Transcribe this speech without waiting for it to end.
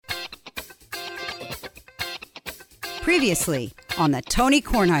Previously on the Tony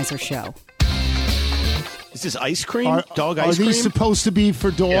Kornheiser Show. Is this ice cream? Dog ice cream? cream? Are these supposed to be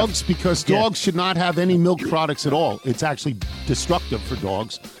for dogs? Yeah. Because dogs should not have any milk products at all. It's actually destructive for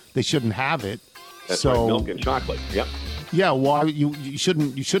dogs. They shouldn't have it. That's right, milk and chocolate. Yep. Yeah, why you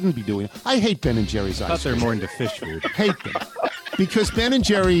shouldn't be doing it. I hate Ben and Jerry's ice cream. I thought they're more into fish food. Hate them. Because Ben and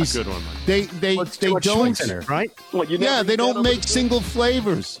Jerry's, Good one, they don't, right? Well, they don't make single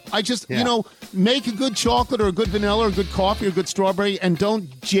flavors. I just, make a good chocolate or a good vanilla or a good coffee or a good strawberry and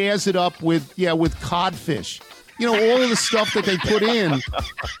don't jazz it up with codfish. All of the stuff that they put in.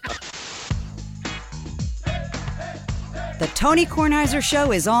 The Tony Kornheiser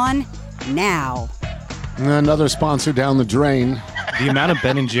Show is on now. Another sponsor down the drain. The amount of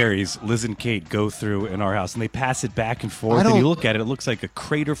Ben & Jerry's Liz and Kate go through in our house, and they pass it back and forth, and you look at it, it looks like a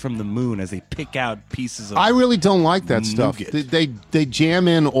crater from the moon as they pick out pieces of I really don't like that stuff. nougat. They jam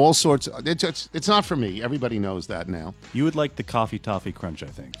in all sorts. It's not for me. Everybody knows that now. You would like the Coffee Toffee Crunch, I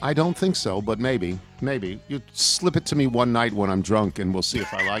think. I don't think so, but maybe. You slip it to me one night when I'm drunk, and we'll see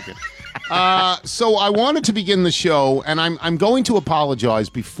if I like it. So I wanted to begin the show, and I'm going to apologize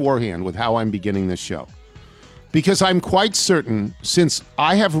beforehand with how I'm beginning this show. Because I'm quite certain, since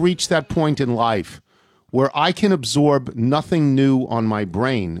I have reached that point in life where I can absorb nothing new on my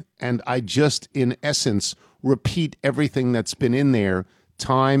brain, and I just, in essence, repeat everything that's been in there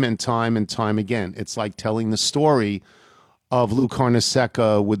time and time and time again. It's like telling the story of Lou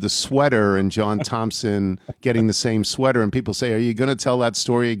Carnesecca with the sweater and John Thompson getting the same sweater, and people say, are you going to tell that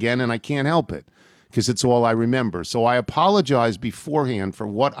story again? And I can't help it, because it's all I remember. So I apologize beforehand for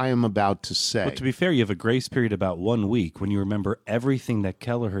what I am about to say. Well, to be fair, you have a grace period about 1 week when you remember everything that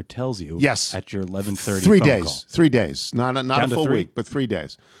Kelleher tells you at your 11:30 3 phone days. call. 3 days. Not a full week, but 3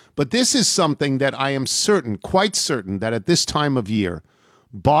 days. But this is something that I am quite certain, that at this time of year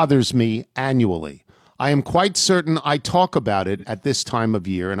bothers me annually. I am quite certain I talk about it at this time of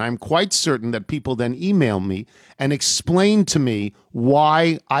year, and I'm quite certain that people then email me and explain to me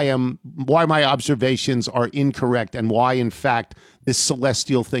why my observations are incorrect and why, in fact, this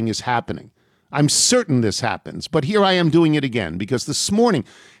celestial thing is happening. I'm certain this happens, but here I am doing it again, because this morning,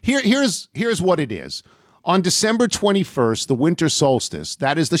 here's what it is. On December 21st, the winter solstice,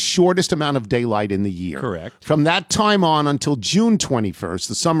 that is the shortest amount of daylight in the year. Correct. From that time on until June 21st,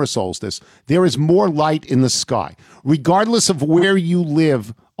 the summer solstice, there is more light in the sky. Regardless of where you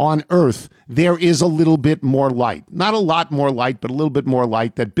live on Earth, there is a little bit more light. Not a lot more light, but a little bit more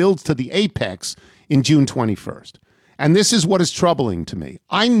light that builds to the apex in June 21st. And this is what is troubling to me.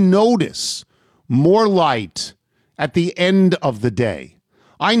 I notice more light at the end of the day.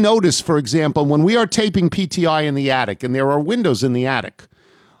 I notice, for example, when we are taping PTI in the attic, and there are windows in the attic,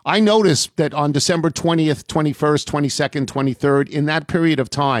 I notice that on December 20th, 21st, 22nd, 23rd, in that period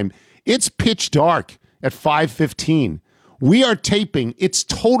of time, it's pitch dark at 5:15. We are taping. It's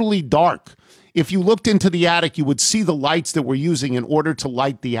totally dark. If you looked into the attic, you would see the lights that we're using in order to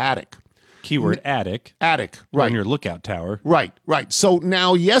light the attic. Keyword attic. Attic, right. On your lookout tower. Right. So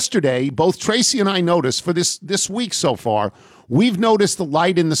now yesterday, both Tracy and I noticed for this week so far, we've noticed the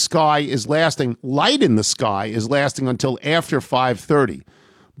light in the sky is lasting. Light in the sky is lasting until after 5:30.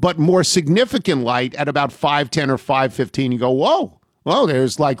 But more significant light at about 5:10 or 5:15, you go, whoa,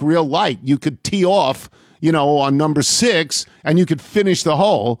 there's like real light. You could tee off, on number 6, and you could finish the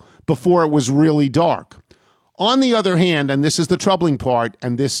hole before it was really dark. On the other hand, and this is the troubling part,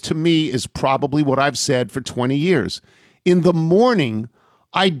 and this to me is probably what I've said for 20 years, in the morning,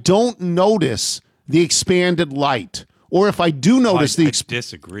 I don't notice the expanded light. Or if I do notice I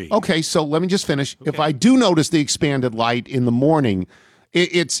disagree. Okay, so let me just finish. Okay. If I do notice the expanded light in the morning,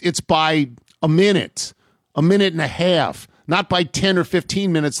 it's by a minute and a half, not by 10 or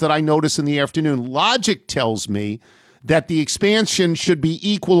 15 minutes that I notice in the afternoon. Logic tells me that the expansion should be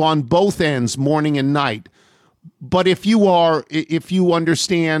equal on both ends, morning and night. But if you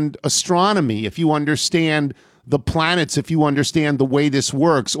understand astronomy, if you understand the planets, if you understand the way this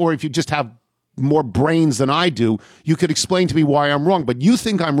works, or if you just have more brains than I do, you could explain to me why I'm wrong. But you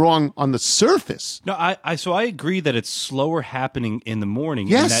think I'm wrong on the surface. No, so I agree that it's slower happening in the morning.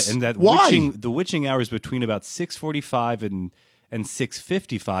 Yes. And that Why? The witching hours between about 6:45 and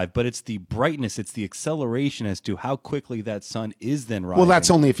 6:55, but it's the brightness, it's the acceleration as to how quickly that sun is then rising. Well, that's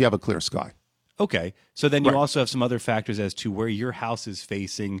only if you have a clear sky. Okay, so then you also have some other factors as to where your house is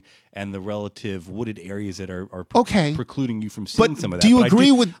facing and the relative wooded areas that are precluding you from seeing some of that. Do you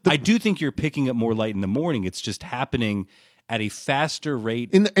agree with I do think you're picking up more light in the morning. It's just happening at a faster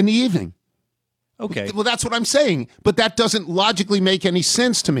rate. In the evening. Okay. Well, that's what I'm saying. But that doesn't logically make any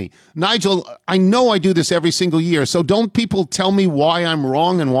sense to me. Nigel, I know I do this every single year, so don't people tell me why I'm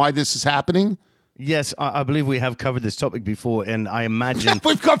wrong and why this is happening? Yes, I believe we have covered this topic before, and I imagine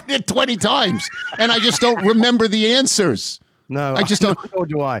we've covered it 20 times, and I just don't remember the answers. No, I just don't. Nor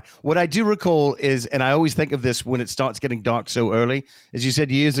do I. What I do recall is, and I always think of this when it starts getting dark so early, as you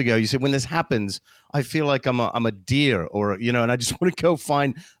said years ago, you said, when this happens, I feel like I'm a deer, or, and I just want to go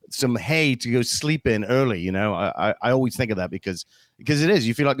find some hay to go sleep in early. I always think of that because it is,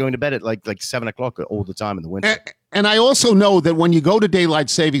 you feel like going to bed at like 7 o'clock all the time in the winter. And I also know that when you go to daylight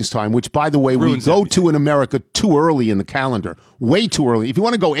savings time, which, by the way, we go to in America too early in the calendar, way too early. If you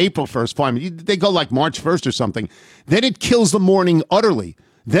want to go April 1st, fine. They go like March 1st or something. Then it kills the morning utterly.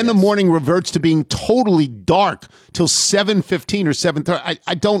 Then the morning reverts to being totally dark till 7:15 or 7:30.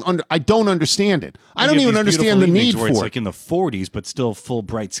 I don't understand it. I don't even understand the need for it. It's like in the 40s, but still full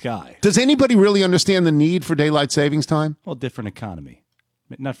bright sky. Does anybody really understand the need for daylight savings time? Well, different economy.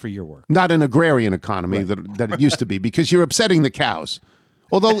 Not for your work. Not an agrarian economy that it used to be, because you're upsetting the cows.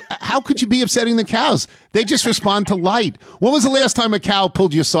 Although, how could you be upsetting the cows? They just respond to light. When was the last time a cow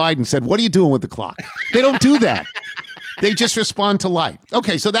pulled you aside and said, "What are you doing with the clock?" They don't do that. They just respond to light.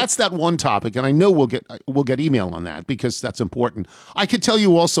 Okay, so that's that one topic, and I know we'll get email on that because that's important. I could tell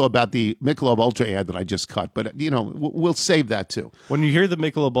you also about the Michelob Ultra ad that I just cut, but we'll save that too. When you hear the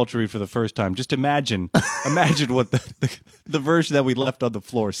Michelob Ultra read for the first time, just imagine what the version that we left on the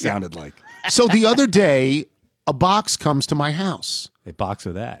floor sounded like. So the other day, a box comes to my house. A box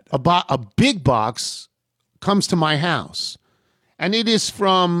of that. A big box comes to my house, and it is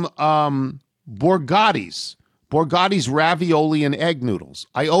from Borgatti's ravioli and egg noodles.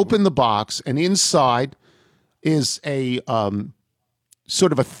 I open the box, and inside is a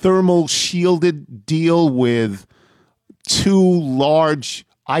sort of a thermal shielded deal with 2 large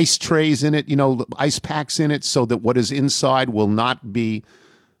ice trays in it, ice packs in it, so that what is inside will not be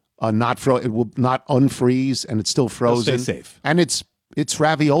it will not unfreeze, and it's still frozen. It'll stay safe. And it's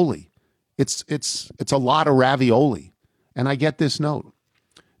ravioli. It's a lot of ravioli. And I get this note: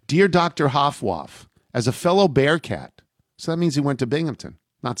 "Dear Dr. Hoffwaff, as a fellow Bearcat," so that means he went to Binghamton,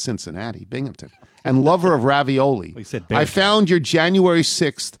 not Cincinnati, Binghamton, "and lover of ravioli, I found your January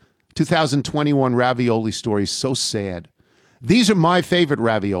 6th, 2021 ravioli story so sad. These are my favorite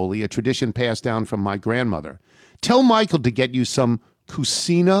ravioli, a tradition passed down from my grandmother. Tell Michael to get you some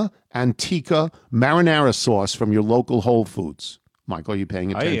Cucina Antica marinara sauce from your local Whole Foods." Michael, are you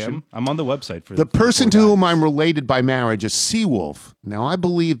paying attention? I am. I'm on the website for the person to whom I'm related by marriage is Seawolf. Now, I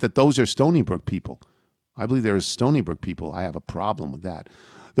believe that those are Stony Brook people. I believe there is Stony Brook people. I have a problem with that.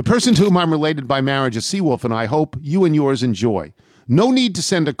 The person to whom I'm related by marriage is Seawolf, and I hope you and yours enjoy. No need to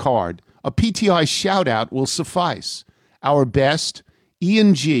send a card. A PTI shout-out will suffice. Our best,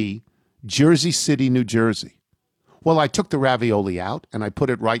 Ian G., Jersey City, New Jersey. Well, I took the ravioli out, and I put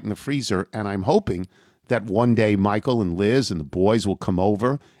it right in the freezer, and I'm hoping that one day Michael and Liz and the boys will come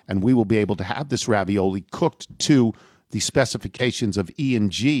over, and we will be able to have this ravioli cooked to the specifications of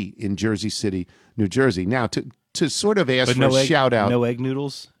E&G in Jersey City, New Jersey. Now, to sort of ask for a shout-out. No egg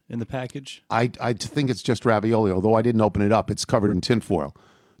noodles in the package? I think it's just ravioli, although I didn't open it up. It's covered in tinfoil.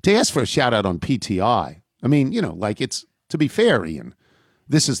 To ask for a shout-out on PTI, I mean, it's, to be fair, Ian,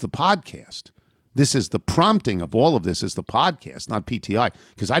 this is the podcast. This is the prompting of all of this is the podcast, not PTI,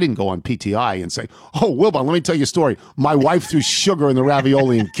 because I didn't go on PTI and say, "Oh, Wilbon, let me tell you a story. My wife threw sugar in the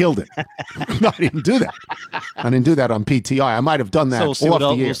ravioli and killed it." No, I didn't do that. I didn't do that on PTI. I might have done that off the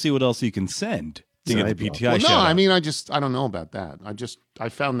air. We'll see what else you can send to get the PTI shout-out. I mean, I don't know about that. I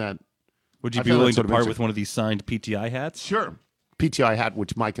found that. Would you be willing to part with one of these signed PTI hats? Sure. PTI hat,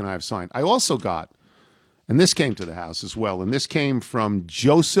 which Mike and I have signed. I also got, and this came to the house as well, and this came from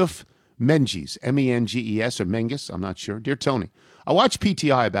Joseph Menges, Menges or Menges, I'm not sure. Dear Tony, I watch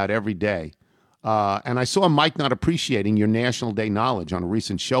PTI about every day, and I saw Mike not appreciating your National Day knowledge on a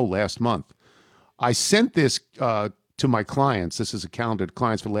recent show last month. I sent this to my clients. This is a calendar to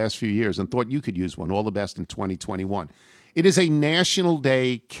clients for the last few years, and thought you could use one. All the best in 2021. It is a National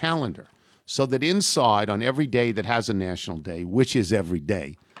Day calendar, so that inside on every day that has a National Day, which is every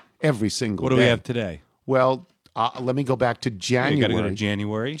day, every single day. What do we have today? Well, let me go back to January. You got to go to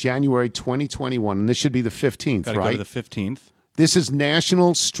January. January 2021, and this should be the 15th, gotta right? Go to the 15th. This is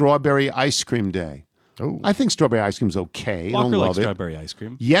National Strawberry Ice Cream Day. Oh, I think strawberry ice cream's okay. I don't love it. Strawberry ice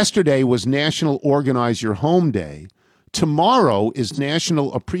cream. Yesterday was National Organize Your Home Day. Tomorrow is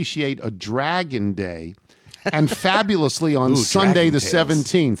National Appreciate a Dragon Day. And fabulously on Sunday the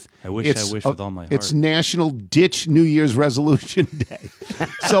 17th, I wish with all my heart. It's National Ditch New Year's Resolution Day.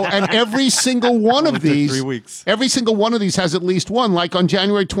 So, and every single one of these, 3 weeks. Every single one of these has at least one. Like on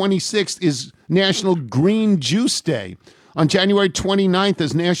January 26th is National Green Juice Day. On January 29th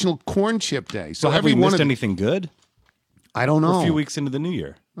is National Corn Chip Day. So have we missed anything good? I don't know. We're a few weeks into the new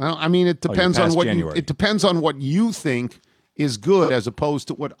year. Well, I mean, it depends on what January. it depends on what you think is good as opposed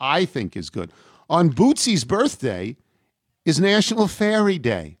to what I think is good. On Bootsy's birthday is National Fairy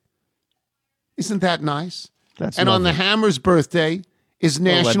Day. Isn't that nice? That's and lovely. on the Hammer's birthday is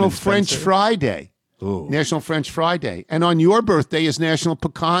National Edmund French Spencer. Fry Day. Ooh. National French Fry Day. And on your birthday is National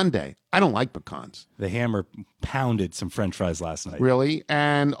Pecan Day. I don't like pecans. The Hammer pounded some French fries last night. Really?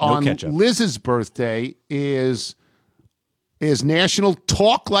 And on ketchup. Liz's birthday is National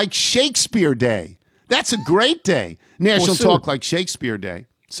Talk Like Shakespeare Day. That's a great day. National Sue. Talk Like Shakespeare Day.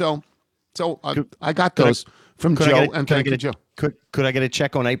 So I got those from Could I Joe, get a- and could I thank get you, a- Joe. Could I get a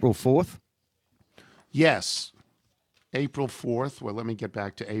check on April 4th? Yes. April 4th. Well, let me get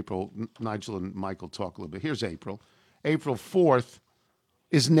back to April. Nigel and Michael talk a little bit. Here's April. April 4th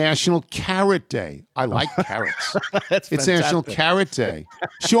is National Carrot Day. I like carrots. It's National Carrot Day.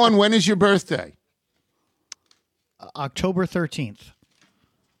 Sean, when is your birthday? October 13th.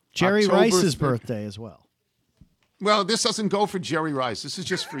 Jerry October Rice's 13th. birthday as well. Well, this doesn't go for Jerry Rice. This is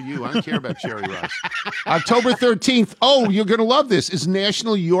just for you. I don't care about Jerry Rice. October 13th. Oh, you're going to love this. Is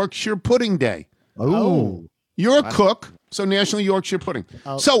National Yorkshire Pudding Day. Oh. You're a cook, so National Yorkshire Pudding.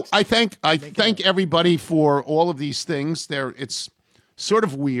 So I thank everybody for all of these things. It's sort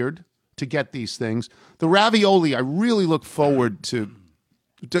of weird to get these things. The ravioli, I really look forward to.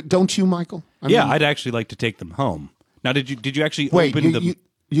 Don't you, Michael? I Yeah, mean, I'd actually like to take them home. Now, did you actually wait. open the?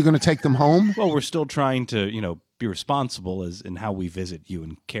 You're going to take them home? Well, we're still trying to be responsible as in how we visit you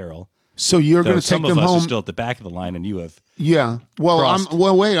and Carol. So you're Though going to take some them of us home? are still at the back of the line, and you have. Yeah. Well, crossed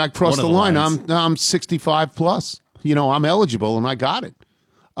wait. I crossed one the of the line. lines. I'm 65 plus. I'm eligible, and I got it.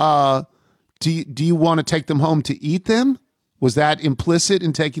 Do you want to take them home to eat them? Was that implicit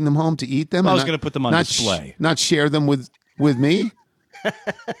in taking them home to eat them? Well, I and was going to put them on not display. not share them with me.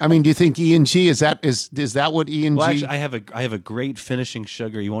 I mean, do you think E&G is that what E&G? Well, actually, I have a great finishing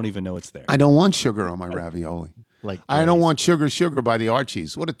sugar. You won't even know it's there. I don't want sugar on my ravioli. I don't want sugar by the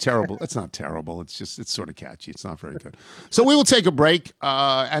Archies. What a terrible. That's not terrible. It's sort of catchy. It's not very good. So we will take a break,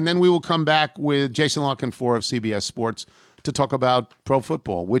 and then we will come back with Jason La Canfora of CBS Sports to talk about pro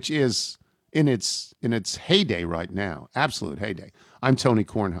football, which is in its heyday right now. Absolute heyday. I'm Tony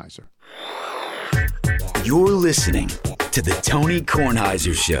Kornheiser. You're listening to the Tony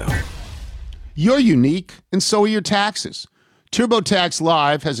Kornheiser Show. You're unique, and so are your taxes. TurboTax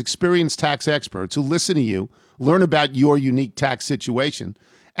Live has experienced tax experts who listen to you, learn about your unique tax situation,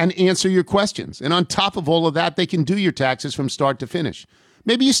 and answer your questions. And on top of all of that, they can do your taxes from start to finish.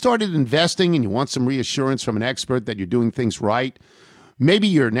 Maybe you started investing and you want some reassurance from an expert that you're doing things right. Maybe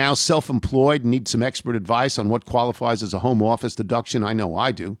you're now self-employed and need some expert advice on what qualifies as a home office deduction. I know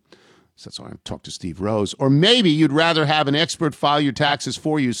I do. So that's why I talked to Steve Rose. Or maybe you'd rather have an expert file your taxes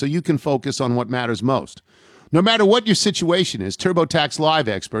for you so you can focus on what matters most. No matter what your situation is, TurboTax Live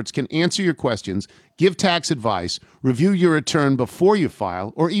experts can answer your questions, give tax advice, review your return before you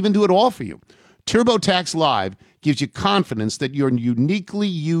file, or even do it all for you. TurboTax Live gives you confidence that your uniquely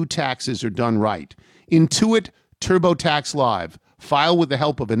you taxes are done right. Intuit TurboTax Live. File with the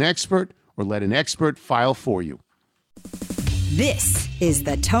help of an expert or let an expert file for you. This is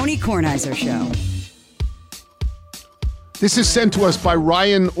the Tony Kornheiser Show. This is sent to us by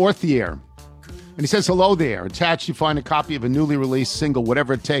Ryan Orthier. And he says, hello there. Attached, you find a copy of a newly released single,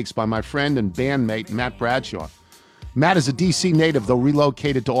 Whatever It Takes, by my friend and bandmate, Matt Bradshaw. Matt is a D.C. native, though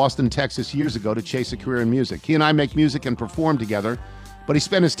relocated to Austin, Texas years ago to chase a career in music. He and I make music and perform together, but he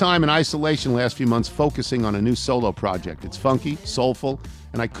spent his time in isolation last few months focusing on a new solo project. It's funky, soulful,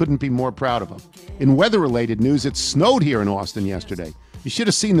 and I couldn't be more proud of him. In weather-related news, it snowed here in Austin yesterday. You should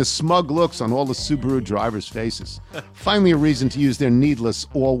have seen the smug looks on all the Subaru drivers' faces. Finally, a reason to use their needless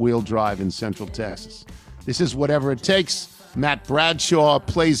all-wheel drive in Central Texas. This is Whatever It Takes. Matt Bradshaw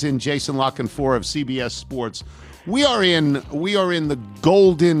plays in Jason La Canfora of CBS Sports. We are in the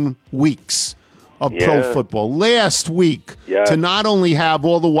golden weeks of pro football. Last week, to not only have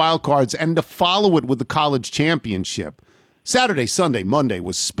all the wild cards and to follow it with the college championship. Saturday, Sunday, Monday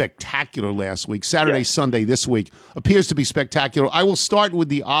was spectacular last week. Saturday, Sunday this week appears to be spectacular. I will start with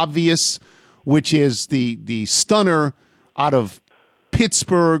the obvious, which is the stunner out of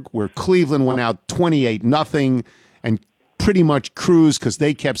Pittsburgh, where Cleveland went out 28-0 and pretty much cruised because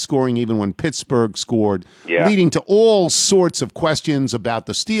they kept scoring even when Pittsburgh scored, leading to all sorts of questions about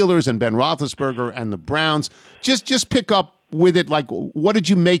the Steelers and Ben Roethlisberger and the Browns. Just pick up with it. Like, what did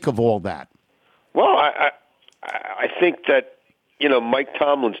you make of all that? Well, I think that, Mike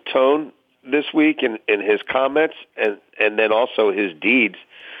Tomlin's tone this week in his comments and then also his deeds,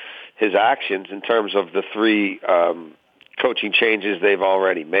 his actions in terms of the three coaching changes they've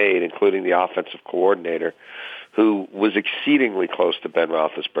already made, including the offensive coordinator, who was exceedingly close to Ben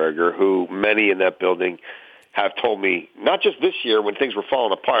Roethlisberger, who many in that building have told me, not just this year when things were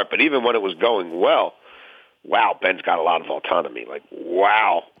falling apart, but even when it was going well, wow, Ben's got a lot of autonomy. Like,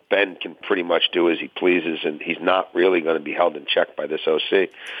 wow, Ben can pretty much do as he pleases, and he's not really going to be held in check by this OC.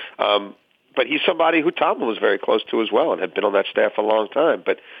 But he's somebody who Tomlin was very close to as well and had been on that staff a long time.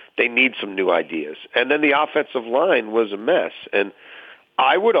 But they need some new ideas. And then the offensive line was a mess. And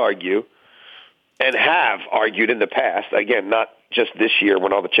I would argue, and have argued in the past, again, not just this year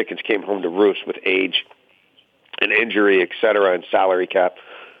when all the chickens came home to roost with age and injury, et cetera, and salary cap,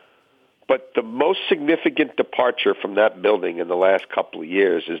 but the most significant departure from that building in the last couple of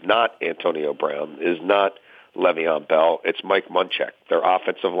years is not Antonio Brown, is not Le'Veon Bell. It's Mike Munchak, their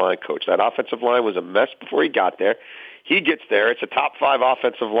offensive line coach. That offensive line was a mess before he got there. He gets there. It's a top 5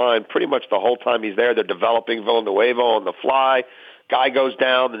 offensive line pretty much the whole time he's there. They're developing Villanueva on the fly. Guy goes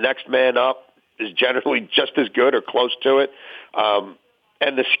down. The next man up is generally just as good or close to it.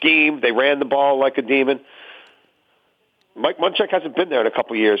 And the scheme, they ran the ball like a demon. Mike Munchak hasn't been there in a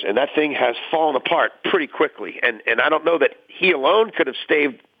couple of years, and that thing has fallen apart pretty quickly. And I don't know that he alone could have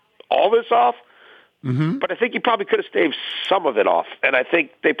staved all this off, but I think he probably could have staved some of it off. And I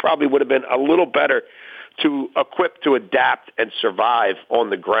think they probably would have been a little better to equip to adapt and survive on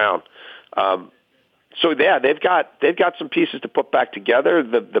the ground. So yeah, they've got some pieces to put back together.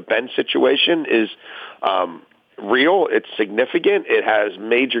 The Ben situation is real. It's significant. It has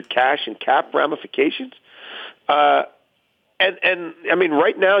major cash and cap ramifications. And I mean,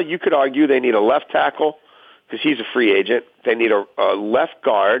 right now you could argue they need a left tackle because he's a free agent. They need a left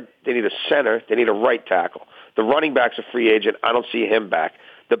guard. They need a center. They need a right tackle. The running back's a free agent. I don't see him back.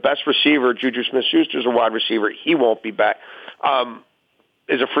 The best receiver, Juju Smith-Schuster, is a wide receiver. He won't be back.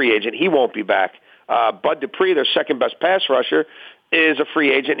 Is a free agent. He won't be back. Bud Dupree, their second best pass rusher, is a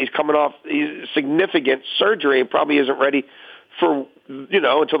free agent. He's coming off significant surgery and probably isn't ready for,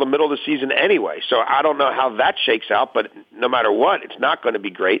 until the middle of the season anyway. So I don't know how that shakes out, but no matter what, it's not going to be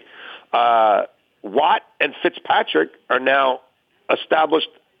great. Watt and Fitzpatrick are now established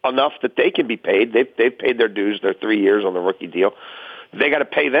enough that they can be paid. They've paid their dues. They're 3 years on the rookie deal. They got to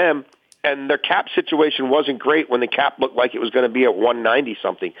pay them. And their cap situation wasn't great when the cap looked like it was going to be at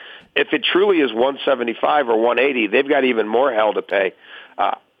 190-something. If it truly is 175 or 180, they've got even more hell to pay.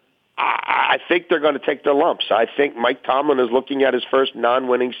 I think they're going to take their lumps. I think Mike Tomlin is looking at his first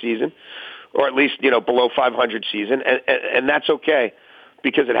non-winning season, or at least below 500 season, and that's okay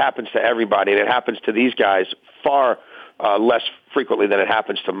because it happens to everybody, and it happens to these guys far less frequently than it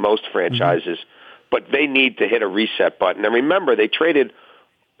happens to most franchises. But they need to hit a reset button. And remember, they traded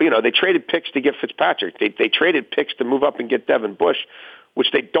picks to get Fitzpatrick. They traded picks to move up and get Devin Bush,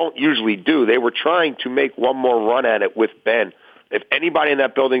 which they don't usually do. They were trying to make one more run at it with Ben. If anybody in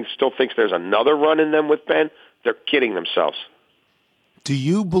that building still thinks there's another run in them with Ben, they're kidding themselves. Do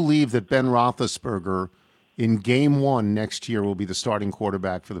you believe that Ben Roethlisberger in Game 1 next year will be the starting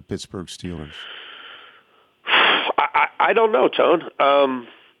quarterback for the Pittsburgh Steelers? I don't know, Tone.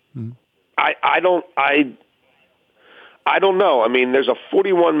 I don't know. I mean, there's a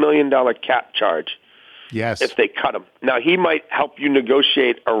 $41 million cap charge. Yes. If they cut him. Now, he might help you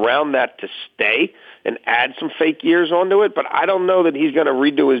negotiate around that to stay and add some fake years onto it, but I don't know that he's going to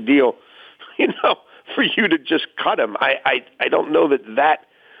redo his deal, for you to just cut him. I don't know that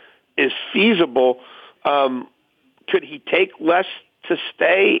is feasible. Could he take less to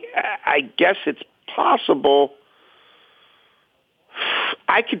stay? I guess it's possible.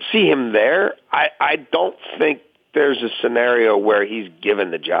 I could see him there. I don't think there's a scenario where he's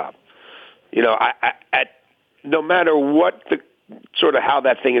given the job. No matter what the sort of how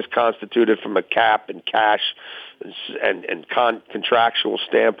that thing is constituted from a cap and cash and contractual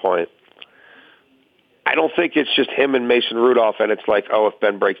standpoint, I don't think it's just him and Mason Rudolph, and it's like, if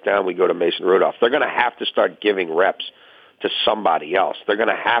Ben breaks down, we go to Mason Rudolph. They're going to have to start giving reps to somebody else. They're going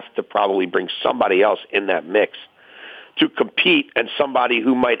to have to probably bring somebody else in that mix to compete, and somebody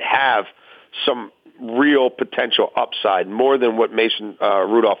who might have some real potential upside, more than what Mason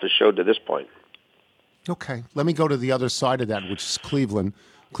Rudolph has showed to this point. Okay, let me go to the other side of that, which is Cleveland.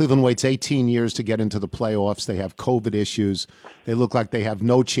 Cleveland waits 18 years to get into the playoffs. They have COVID issues. They look like they have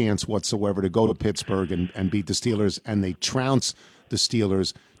no chance whatsoever to go to Pittsburgh and beat the Steelers, and they trounce the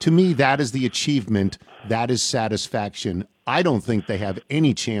Steelers. To me, that is the achievement. That is satisfaction. I don't think they have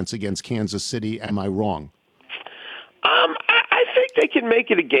any chance against Kansas City. Am I wrong? I think they can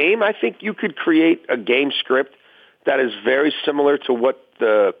make it a game. I think you could create a game script that is very similar to what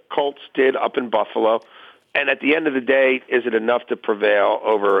the Colts did up in Buffalo. And at the end of the day, is it enough to prevail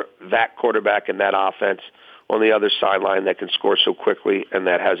over that quarterback and that offense on the other sideline that can score so quickly and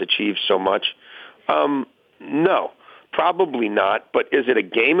that has achieved so much? No, probably not. But is it a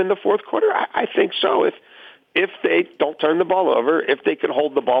game in the fourth quarter? I think so. If they don't turn the ball over, if they can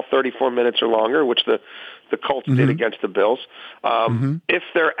hold the ball 34 minutes or longer, which the Colts did against the Bills, if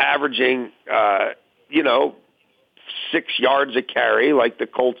they're averaging, 6 yards a carry like the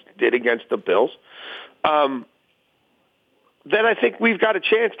Colts did against the Bills, then I think we've got a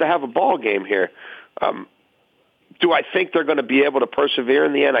chance to have a ball game here. Do I think they're going to be able to persevere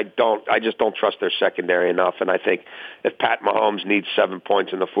in the end? I don't. I just don't trust their secondary enough. And I think if Pat Mahomes needs 7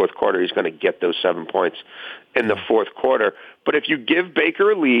 points in the fourth quarter, he's going to get those 7 points in the fourth quarter. But if you give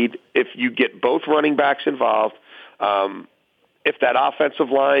Baker a lead, if you get both running backs involved, if that offensive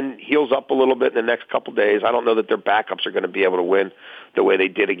line heals up a little bit in the next couple days, I don't know that their backups are going to be able to win the way they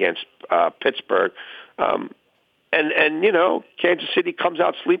did against Pittsburgh. And Kansas City comes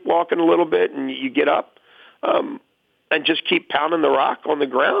out sleepwalking a little bit, and you get up and just keep pounding the rock on the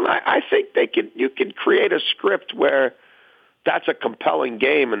ground. I think you can create a script where that's a compelling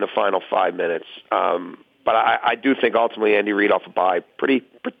game in the final 5 minutes. But I do think ultimately Andy Reid off a bye pretty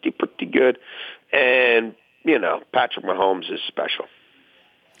good, and Patrick Mahomes is special.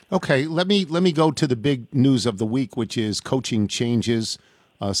 Okay, let me go to the big news of the week, which is coaching changes.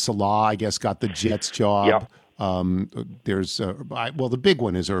 Salah, I guess, got the Jets job. Yep. The big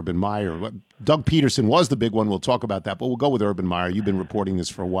one is Urban Meyer. Doug Peterson was the big one. We'll talk about that, but we'll go with Urban Meyer. You've been reporting this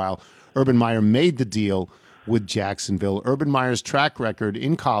for a while. Urban Meyer made the deal with Jacksonville. Urban Meyer's track record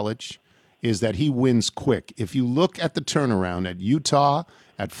in college is that he wins quick. If you look at the turnaround at Utah,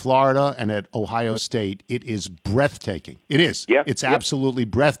 at Florida, and at Ohio State, it is breathtaking. It is. Yep. It's absolutely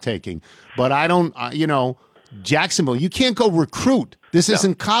breathtaking. But I don't, Jacksonville, you can't go recruit. This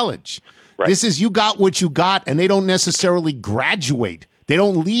isn't college. Right. This is you got what you got, and they don't necessarily graduate. They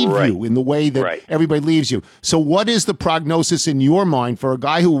don't leave you in the way that everybody leaves you. So what is the prognosis in your mind for a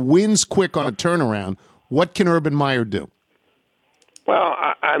guy who wins quick on a turnaround? What can Urban Meyer do? Well,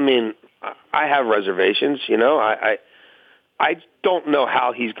 I have reservations. I don't know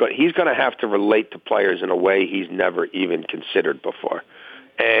how he's going to have to relate to players in a way he's never even considered before.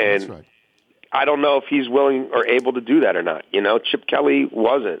 And that's right. I don't know if he's willing or able to do that or not. Chip Kelly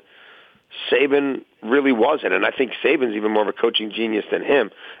wasn't. Saban really wasn't, and I think Saban's even more of a coaching genius than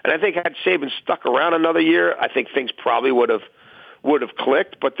him. And I think had Saban stuck around another year, I think things probably would have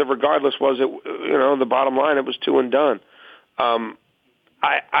clicked. But regardless, the bottom line, it was 2 and done.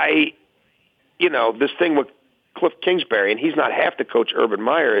 This thing with Cliff Kingsbury, and he's not half the coach Urban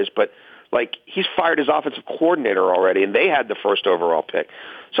Meyer is, but he's fired his offensive coordinator already, and they had the first overall pick.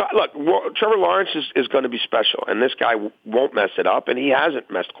 So, look, Trevor Lawrence is going to be special, and this guy won't mess it up, and he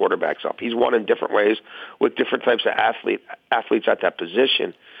hasn't messed quarterbacks up. He's won in different ways with different types of athletes at that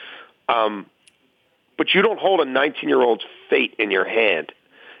position. But you don't hold a 19-year-old's fate in your hand.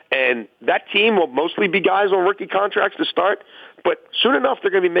 And that team will mostly be guys on rookie contracts to start, but soon enough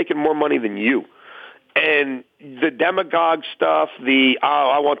they're going to be making more money than you. And the demagogue stuff,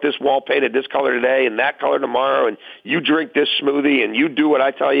 I want this wall painted this color today and that color tomorrow, and you drink this smoothie and you do what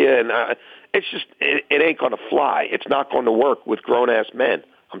I tell you, and it's just, it ain't going to fly. It's not going to work with grown-ass men.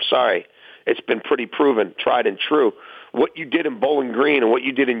 I'm sorry. It's been pretty proven, tried and true. What you did in Bowling Green and what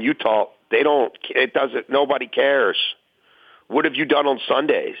you did in Utah, nobody cares. What have you done on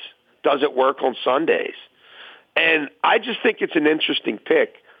Sundays? Does it work on Sundays? And I just think it's an interesting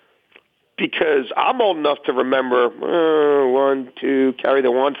pick, because I'm old enough to remember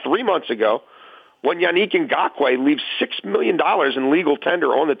 3 months ago when Yannick Ngakoue leaves $6 million in legal tender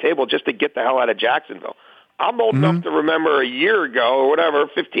on the table just to get the hell out of Jacksonville. I'm old enough to remember a year ago or whatever,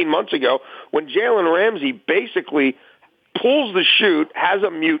 15 months ago, when Jalen Ramsey basically pulls the chute, has a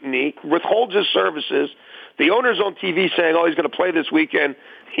mutiny, withholds his services. The owner's on TV saying, he's going to play this weekend.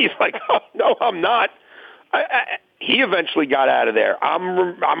 He's like, no, I'm not. He eventually got out of there.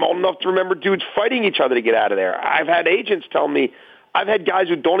 I'm old enough to remember dudes fighting each other to get out of there. I've had agents tell me, I've had guys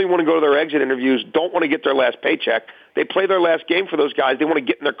who don't even want to go to their exit interviews, don't want to get their last paycheck. They play their last game for those guys. They want to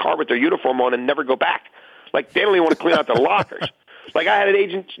get in their car with their uniform on and never go back. They don't even want to clean out their lockers. I had an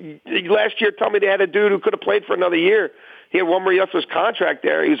agent last year tell me they had a dude who could have played for another year. He had one more year left of his contract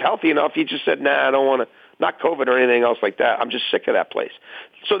there. He was healthy enough. He just said, I don't want to. Not COVID or anything else like that. I'm just sick of that place.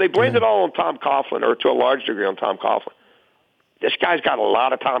 So they blamed it all on Tom Coughlin, or to a large degree on Tom Coughlin. This guy's got a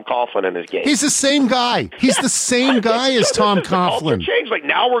lot of Tom Coughlin in his game. He's the same guy. He's the same guy as Tom Coughlin. Changed.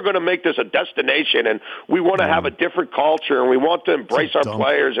 Now we're going to make this a destination, and we want to have a different culture, and we want to embrace our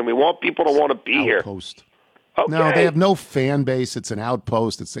players, and we want people to want to be here. Okay. No, they have no fan base. It's an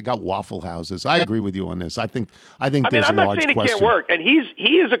outpost. They got Waffle Houses. I agree with you on this. I think there's a large question. I'm not saying it can't work, and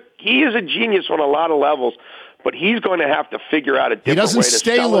he is a genius on a lot of levels. but he's going to have to figure out a different way to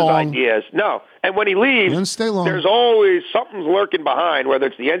sell his ideas. No, and when he leaves, there's always something's lurking behind, whether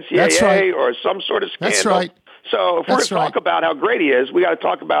it's the NCAA or some sort of scandal. That's right. So if we're going to talk about how great he is, we got to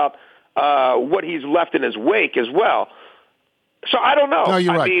talk about what he's left in his wake as well. So I don't know. No,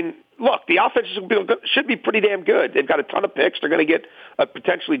 you're right. I mean, look, the offense should be pretty damn good. They've got a ton of picks. They're going to get a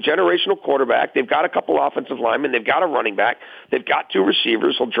potentially generational quarterback. They've got a couple offensive linemen. They've got a running back. They've got 2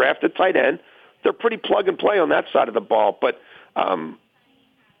 receivers. They'll draft a tight end. They're pretty plug and play on that side of the ball. But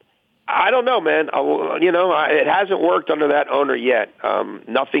I don't know, man. It hasn't worked under that owner yet.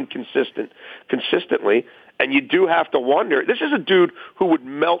 Nothing consistently. And you do have to wonder. This is a dude who would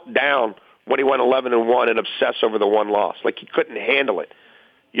melt down when he went 11-1 and obsess over the one loss. Like he couldn't handle it.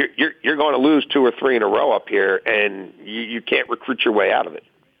 You're going to lose 2 or 3 in a row up here, and you can't recruit your way out of it.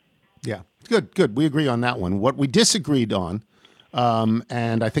 Yeah, good. We agree on that one. What we disagreed on,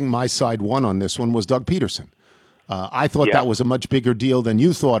 and I think my side won on this one, was Doug Peterson. I thought that was a much bigger deal than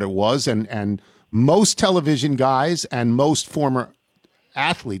you thought it was, and most television guys and most former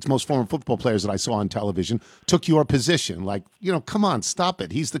athletes, most former football players that I saw on television took your position. Like, come on, stop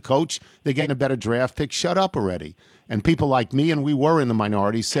it. He's the coach. They're getting a better draft pick. Shut up already. And people like me, and we were in the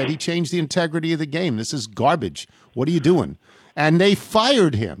minority, said he changed the integrity of the game. This is garbage. What are you doing? And they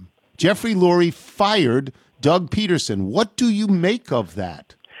fired him. Jeffrey Lurie fired Doug Peterson. What do you make of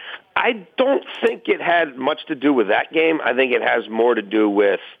that? I don't think it had much to do with that game. I think it has more to do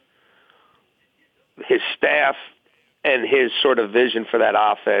with his staff and his sort of vision for that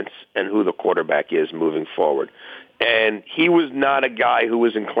offense and who the quarterback is moving forward. And he was not a guy who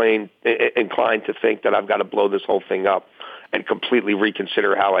was inclined to think that I've got to blow this whole thing up and completely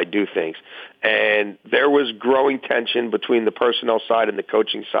reconsider how I do things. And there was growing tension between the personnel side and the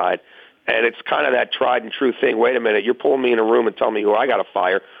coaching side. And it's kind of that tried and true thing. Wait a minute, you're pulling me in a room and telling me who I got to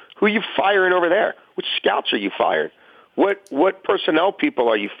fire. Who are you firing over there? Which scouts are you firing? What personnel people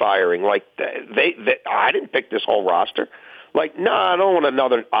are you firing? Like, I didn't pick this whole roster. Like, I don't want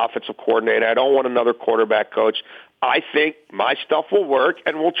another offensive coordinator. I don't want another quarterback coach. I think my stuff will work,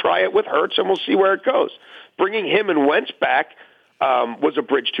 and we'll try it with Hurts, and we'll see where it goes. Bringing him and Wentz back was a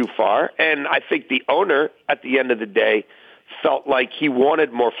bridge too far, and I think the owner, at the end of the day, felt like he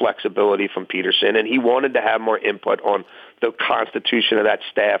wanted more flexibility from Peterson, and he wanted to have more input on the constitution of that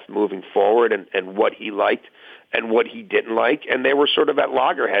staff moving forward and what he liked and what he didn't like, and they were sort of at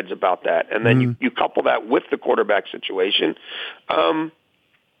loggerheads about that. And then you couple that with the quarterback situation,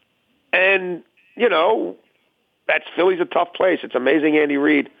 and, that's Philly's a tough place. It's amazing Andy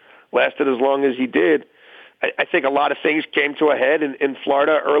Reid lasted as long as he did. I think a lot of things came to a head in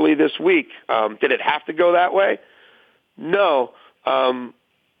Florida early this week. Did it have to go that way? No.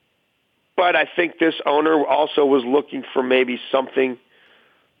 But I think this owner also was looking for maybe something.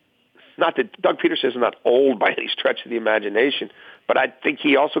 Not that Doug Peterson is not old by any stretch of the imagination, but I think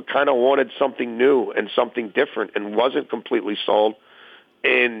he also kind of wanted something new and something different and wasn't completely sold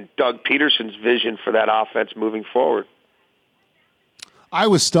in Doug Peterson's vision for that offense moving forward. I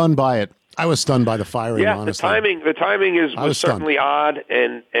was stunned by it. I was stunned by the firing, honestly. The timing was certainly odd,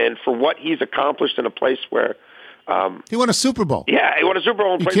 and for what he's accomplished in a place where he won a Super Bowl. Yeah, he won a Super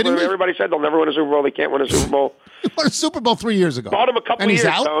Bowl in a place where everybody said they'll never win a Super Bowl. They can't win a Super Bowl. He won a Super Bowl 3 years ago. Bought him a couple of years,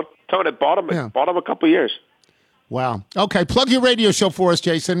 Tone. It bought him a couple of years. Wow. Okay, plug your radio show for us,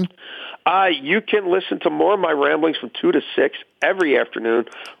 Jason. You can listen to more of my ramblings from 2 to 6 every afternoon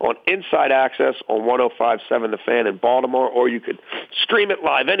on Inside Access on 105.7 The Fan in Baltimore, or you could stream it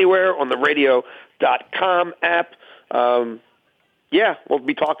live anywhere on the radio.com app. We'll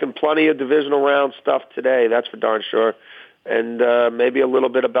be talking plenty of divisional round stuff today, that's for darn sure, and maybe a little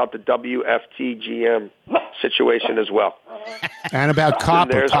bit about the WFTGM situation as well. And about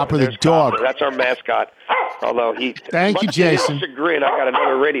Copper, Copper the dog. Copper. That's our mascot. Although Thank you, Jason. Chagrin, I got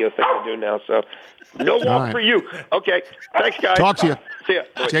another radio thing to do now, so no walk for you. Okay, thanks, guys. Talk to you. See ya.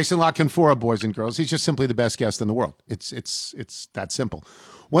 Jason La Canfora, boys and girls. He's just simply the best guest in the world. It's that simple.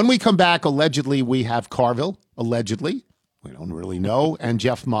 When we come back, allegedly, we have Carville. Allegedly. We don't really know. And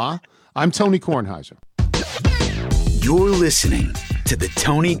Jeff Ma. I'm Tony Kornheiser. You're listening to the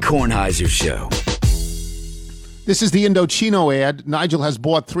Tony Kornheiser Show. This is the Indochino ad. Nigel has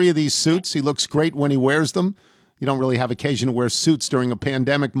bought 3 of these suits. He looks great when he wears them. You don't really have occasion to wear suits during a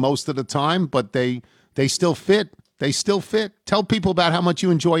pandemic most of the time, but they still fit. They still fit. Tell people about how much you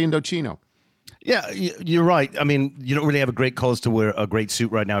enjoy Indochino. Yeah, you're right. I mean, you don't really have a great cause to wear a great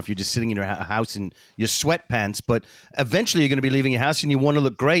suit right now if you're just sitting in your house in your sweatpants. But eventually, you're going to be leaving your house and you want to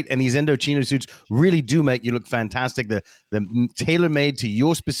look great. And these Indochino suits really do make you look fantastic. They're tailor-made to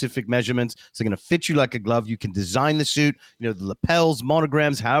your specific measurements. So they're going to fit you like a glove. You can design the suit, the lapels,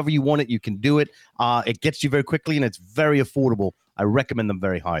 monograms, however you want it, you can do it. It gets you very quickly and it's very affordable. I recommend them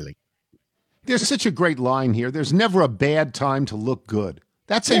very highly. There's such a great line here. There's never a bad time to look good.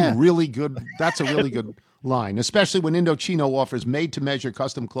 That's a really good line, especially when Indochino offers made-to-measure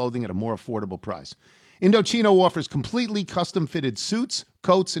custom clothing at a more affordable price. Indochino offers completely custom-fitted suits,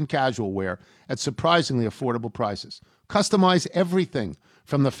 coats, and casual wear at surprisingly affordable prices. Customize everything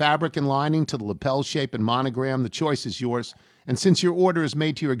from the fabric and lining to the lapel shape and monogram. The choice is yours. And since your order is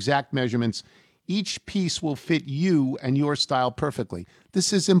made to your exact measurements, each piece will fit you and your style perfectly.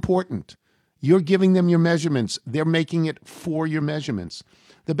 This is important. You're giving them your measurements. They're making it for your measurements.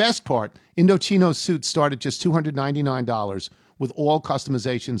 The best part, Indochino's suits start at just $299 with all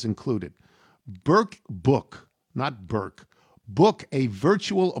customizations included. Book a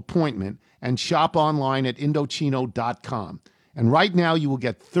virtual appointment and shop online at Indochino.com. And right now you will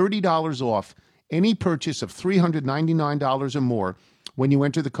get $30 off any purchase of $399 or more when you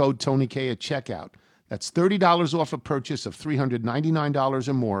enter the code TonyK at checkout. That's $30 off a purchase of $399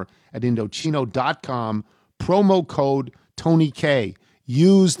 or more at Indochino.com. Promo code TonyK.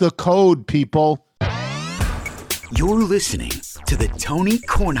 Use the code, people. You're listening to the Tony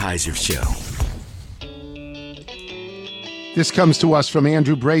Kornheiser Show. This comes to us from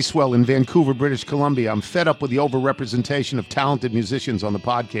Andrew Bracewell in Vancouver, British Columbia. I'm fed up with the overrepresentation of talented musicians on the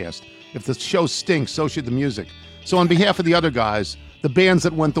podcast. If the show stinks, so should the music. So on behalf of the other guys, the bands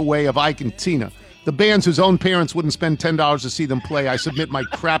that went the way of Ike and Tina, the bands whose own parents wouldn't spend $10 to see them play, I submit my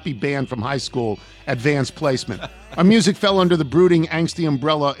crappy band from high school, Advanced Placement. Our music fell under the brooding, angsty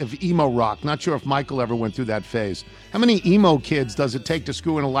umbrella of emo rock. Not sure if Michael ever went through that phase. How many emo kids does it take to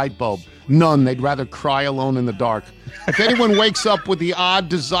screw in a light bulb? None. They'd rather cry alone in the dark. If anyone wakes up with the odd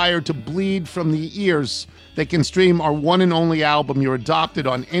desire to bleed from the ears, they can stream our one and only album, You're Adopted,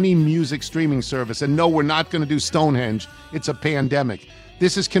 on any music streaming service. And no, we're not going to do Stonehenge. It's a pandemic.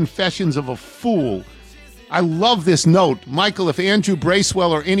 This is Confessions of a Fool. I love this note. Michael, if Andrew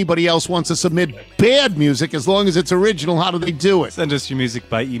Bracewell or anybody else wants to submit bad music, as long as it's original, how do they do it? Send us your music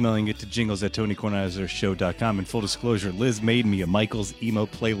by emailing it to jingles@TonyKornheiserShow.com. In full disclosure, Liz made me a Michael's Emo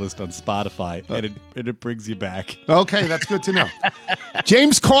playlist on Spotify, and it brings you back. Okay, that's good to know.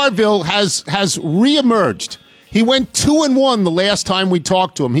 James Carville has reemerged. He went 2-1 the last time we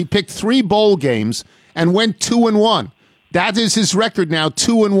talked to him. He picked 3 bowl games and went 2-1. That is his record now,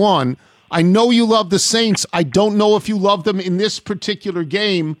 2-1. I know you love the Saints. I don't know if you love them in this particular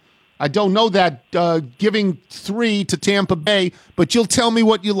game. I don't know that giving 3 to Tampa Bay, but you'll tell me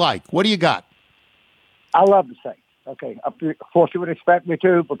what you like. What do you got? I love the Saints. Okay, of course you would expect me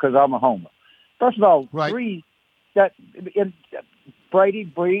to because I'm a homer. First of all, right. 3, that in Brady,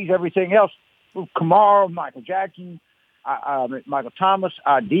 Breeze, everything else, Kamara, Michael Jackson, Michael Thomas,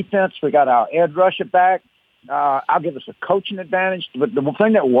 our defense, we got our edge rusher back. I'll give us a coaching advantage. But the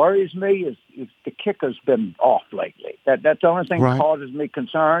thing that worries me is the kicker's been off lately. That's the only thing that causes me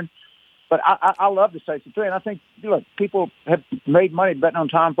concern. But I love the Saints at 3, and I think, look, people have made money betting on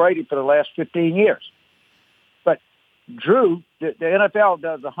Tom Brady for the last 15 years. But Drew, the NFL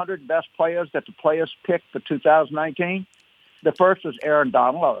does 100 best players that the players picked for 2019. The first was Aaron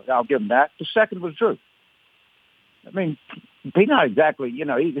Donald. I'll give him that. The second was Drew. I mean, he's not exactly,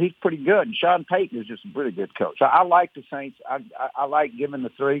 he's pretty good. And Sean Payton is just a really good coach. I like the Saints. I like giving the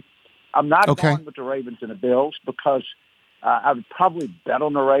 3. I'm not going with the Ravens and the Bills because I would probably bet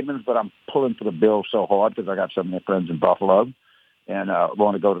on the Ravens, but I'm pulling for the Bills so hard because I got some of my friends in Buffalo and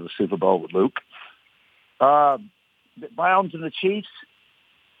want to go to the Super Bowl with Luke. The Browns and the Chiefs,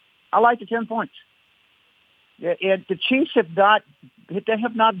 I like the 10 points. And the Chiefs have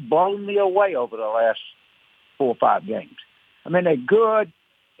not blown me away over the last 4 or 5 games. I mean, they're good,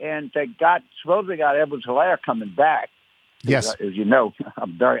 and they supposedly got Edwards-Helaire coming back. Yes. As you know,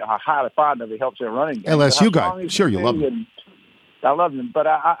 I'm highly fond of it. He helps their running game. LSU guy. Sure, you love him. I love him, but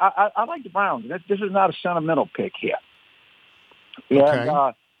I like the Browns. This is not a sentimental pick here. Okay.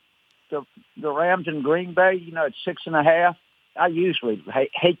 And the Rams in Green Bay, it's 6.5. I usually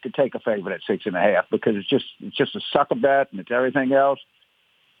hate to take a favorite at 6.5 because it's just a sucker bet and it's everything else.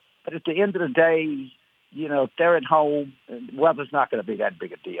 But at the end of the day, if they're at home, the weather's not going to be that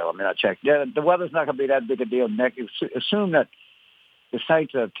big a deal. I mean, I checked. The weather's not going to be that big a deal. Assume that the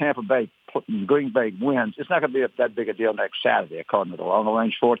Saints of Tampa Bay, Green Bay wins. It's not going to be that big a deal next Saturday, according to the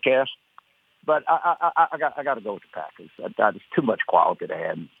long-range forecast. but I got to go with the Packers. It's too much quality to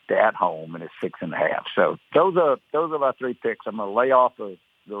add at home, and it's 6.5. So those are my three picks. I'm going to lay off the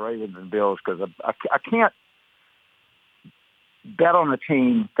Ravens and Bills because I can't bet on a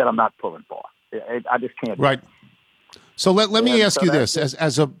team that I'm not pulling for. I just can't. Right. So let me ask you this: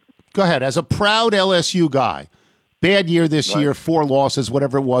 as a proud LSU guy, bad year this year, 4 losses,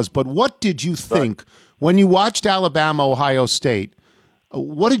 whatever it was. But what did you think when you watched Alabama, Ohio State?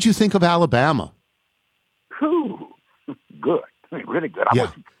 What did you think of Alabama? Good. I mean, really good.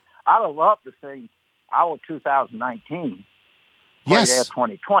 Yeah. I would love to see our 2019 play there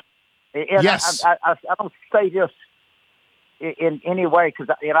 2020. And yes. I don't say this in any way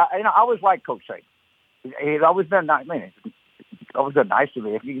because I always liked Coach Saban. He's always been nice. I mean, he's always been nice to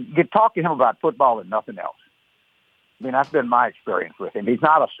me. If you could talk to him about football and nothing else, I mean, that's been my experience with him. He's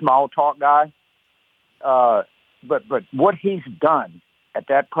not a small talk guy, but what he's done at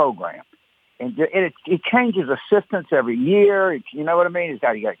that program, and it changes assistants every year. You know what I mean? He's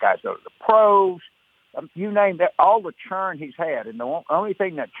got guys go to the pros. You name that, all the churn he's had, and the only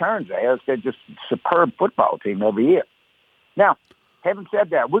thing that churns there is they're just a superb football team every year. Now, having said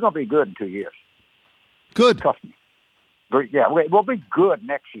that, we're going to be good in 2 years. Good. Trust me. Yeah, we'll be good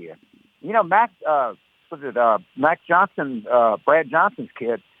next year. You know, Mac Johnson, Brad Johnson's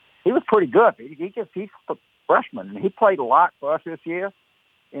kid, he was pretty good. He's a freshman, and he played a lot for us this year,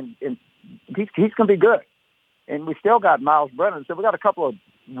 and he's going to be good. And we still got Miles Brennan, so we got a couple of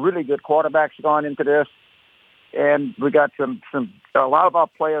really good quarterbacks going into this, and we got a lot of our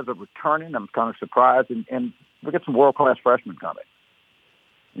players are returning. I'm kind of surprised, and we got some world-class freshmen coming.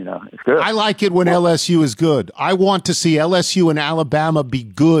 You know, it's good. I like it when LSU is good. I want to see LSU and Alabama be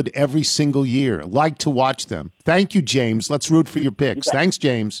good every single year. Like to watch them. Thank you, James. Let's root for your picks. Thanks,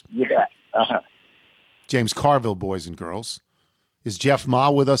 James. You bet. James Carville, boys and girls. Is Jeff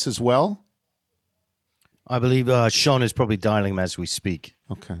Ma with us as well? I believe Sean is probably dialing him as we speak.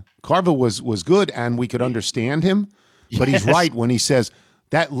 Okay. Carville was good, and we could understand him. But he's right when he says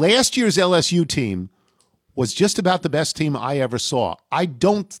that last year's LSU team was just about the best team I ever saw. I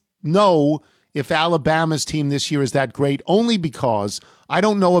don't know if Alabama's team this year is that great, only because I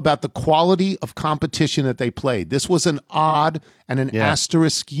don't know about the quality of competition that they played. This was an odd and an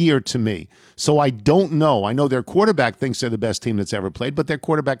asterisk year to me. So I don't know. I know their quarterback thinks they're the best team that's ever played, but their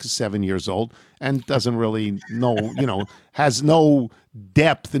quarterback is 7 years old and doesn't really know, has no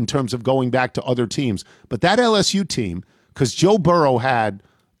depth in terms of going back to other teams. But that LSU team, because Joe Burrow had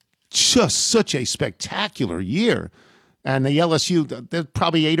just such a spectacular year. And the LSU, there's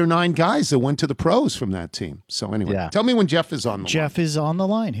probably 8 or 9 guys that went to the pros from that team. So anyway, tell me when Jeff is on the line. Jeff is on the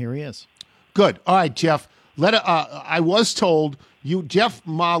line. Here he is. Good. All right, Jeff. I was told Jeff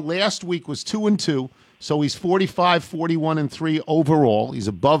Ma last week was 2-2, so he's 45, 41-3 overall. He's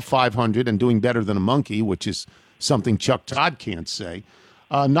above 500 and doing better than a monkey, which is something Chuck Todd can't say.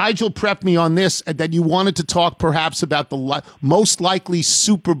 Nigel prepped me on this, that you wanted to talk perhaps about the most likely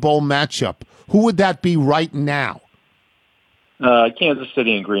Super Bowl matchup. Who would that be right now? Kansas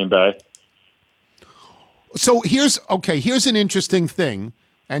City and Green Bay. So here's an interesting thing,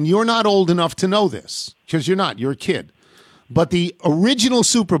 and you're not old enough to know this, because you're a kid. But the original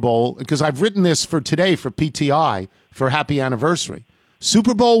Super Bowl, because I've written this for today for PTI, for Happy Anniversary,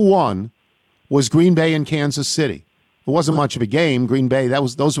 Super Bowl I was Green Bay and Kansas City. It wasn't much of a game. Green Bay,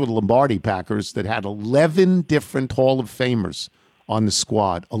 those were the Lombardi Packers that had 11 different Hall of Famers on the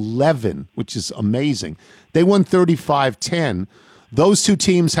squad. 11, which is amazing. They won 35-10. Those two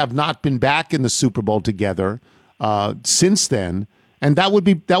teams have not been back in the Super Bowl together since then, and that would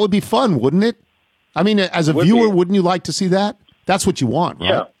be fun, wouldn't it? I mean, as a viewer, wouldn't you like to see that? That's what you want, right?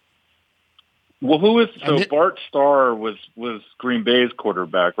 Yeah. Well, Bart Starr was Green Bay's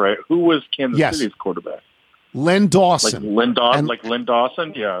quarterback, right? Who was Kansas City's quarterback? Len Dawson. Len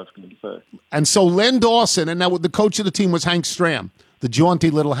Dawson? Yeah, I was going to say. And so Len Dawson, and now the coach of the team was Hank Stram, the jaunty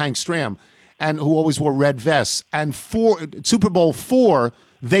little Hank Stram, and who always wore red vests. And Super Bowl IV,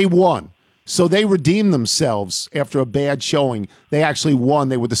 they won. So they redeemed themselves after a bad showing. They actually won.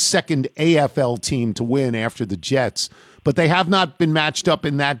 They were the second AFL team to win after the Jets. But they have not been matched up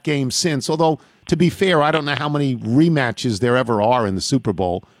in that game since. Although, to be fair, I don't know how many rematches there ever are in the Super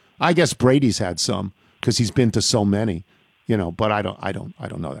Bowl. I guess Brady's had some, because he's been to so many, but I don't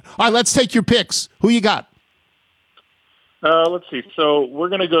know that. All right, let's take your picks. Who you got? Let's see. So we're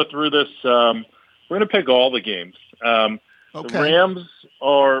going to go through this. We're going to pick all the games. The Rams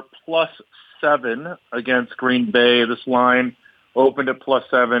are +7 against Green Bay. This line opened at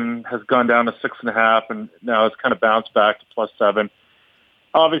 +7, has gone down to 6.5, and now it's kind of bounced back to +7.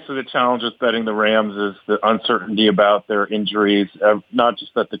 obviously the challenge with betting the Rams is the uncertainty about their injuries, not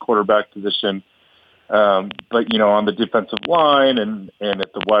just at the quarterback position, but, on the defensive line and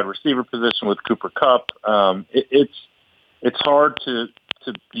at the wide receiver position with Cooper Kupp. It's hard to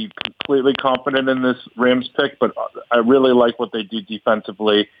be completely confident in this Rams pick, but I really like what they do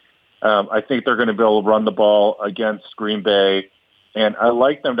defensively. I think they're going to be able to run the ball against Green Bay, and I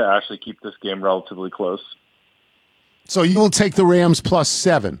like them to actually keep this game relatively close. So you will take the Rams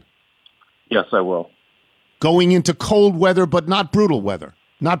 +7? Yes, I will. Going into cold weather, but not brutal weather.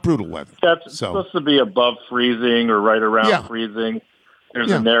 Not brutal weather. That's supposed to be above freezing or right around freezing.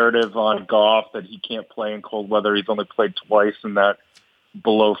 There's a narrative on Goff that he can't play in cold weather. He's only played twice in that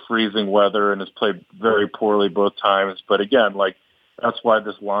below freezing weather and has played very poorly both times. But again, that's why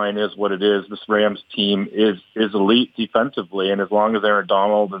this line is what it is. This Rams team is elite defensively, and as long as Aaron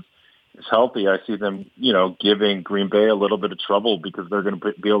Donald is healthy, I see them, giving Green Bay a little bit of trouble because they're going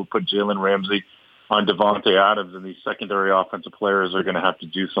to be able to put Jalen Ramsey on Devontae Adams, and these secondary offensive players are going to have to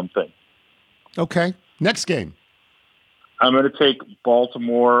do something. Okay. Next game. I'm going to take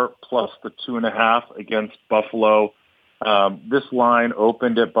Baltimore plus the 2.5 against Buffalo. This line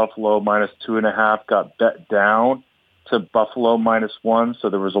opened at Buffalo -2.5, got bet down to Buffalo -1, so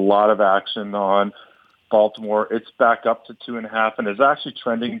there was a lot of action on Baltimore. It's back up to 2.5 and is actually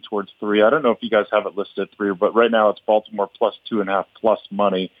trending towards 3. I don't know if you guys have it listed at 3, but right now it's Baltimore plus 2.5 plus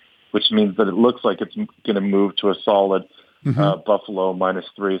money, which means that it looks like it's going to move to a solid Buffalo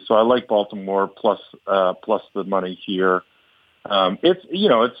 -3. So I like Baltimore plus the money here.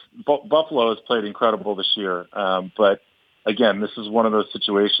 Buffalo has played incredible this year, but again, this is one of those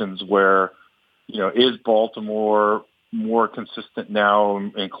situations where is Baltimore more consistent now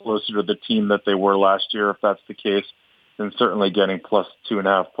and closer to the team that they were last year? If that's the case, then certainly getting plus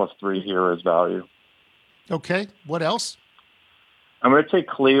 2.5 plus 3 here is value. Okay, what else? I'm going to take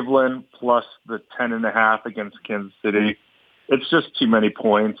Cleveland plus the 10.5 against Kansas City. It's just too many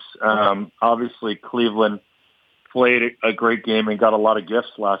points. Obviously, Cleveland played a great game and got a lot of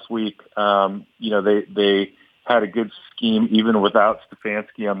gifts last week. They had a good scheme even without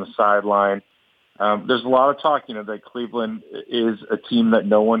Stefanski on the sideline. There's a lot of talk, that Cleveland is a team that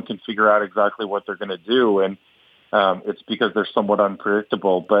no one can figure out exactly what they're going to do, and it's because they're somewhat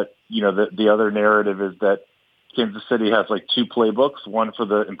unpredictable. But, the other narrative is that Kansas City has 2 playbooks, one for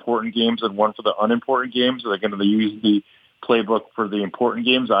the important games and one for the unimportant games. They're going to use the playbook for the important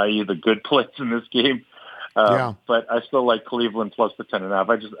games, i.e. the good plays in this game. But I still like Cleveland plus the 10.5.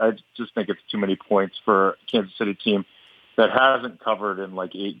 I just think it's too many points for a Kansas City team that hasn't covered in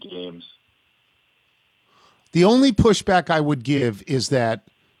 8 games. The only pushback I would give is that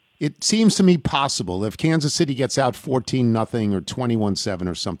it seems to me possible if Kansas City gets out 14-0 or 21-7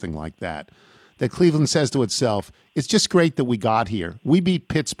 or something like that Cleveland says to itself, it's just great that we got here. We beat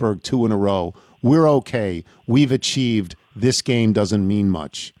Pittsburgh 2 in a row. We're okay. We've achieved. This game doesn't mean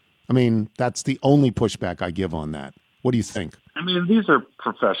much. I mean, that's the only pushback I give on that. What do you think? I mean, these are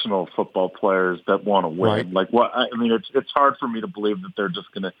professional football players that want to win. Right. It's hard for me to believe that they're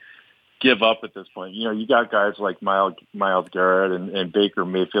just going to give up at this point. You got guys like Myles Garrett and Baker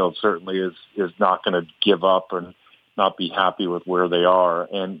Mayfield certainly is not going to give up and not be happy with where they are.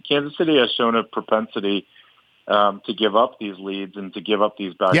 And Kansas City has shown a propensity to give up these leads and to give up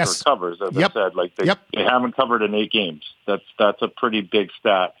these backdoor covers. As I said, they haven't covered in 8 games. That's a pretty big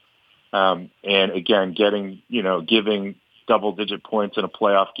stat. And again, giving double-digit points in a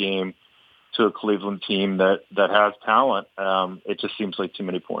playoff game to a Cleveland team that has talent, it just seems like too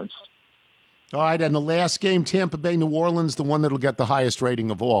many points. All right, and the last game, Tampa Bay, New Orleans, the one that'll get the highest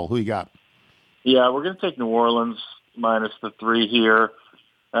rating of all. Who you got? Yeah, we're going to take New Orleans minus the 3 here.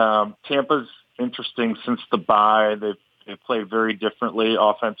 Tampa's interesting since the bye. They've played very differently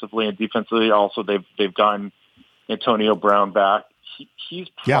offensively and defensively. Also, they've gotten Antonio Brown back. He's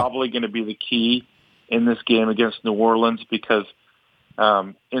probably going to be the key in this game against New Orleans because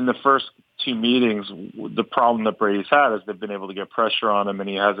in the first 2 meetings, the problem that Brady's had is they've been able to get pressure on him, and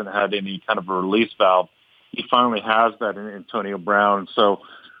he hasn't had any kind of a release valve. He finally has that in Antonio Brown. So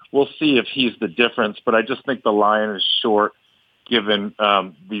we'll see if he's the difference, but I just think the line is short given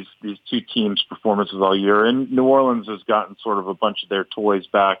these 2 teams' performances all year. And New Orleans has gotten sort of a bunch of their toys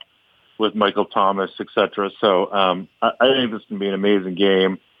back with Michael Thomas, et cetera. So I think this is going to be an amazing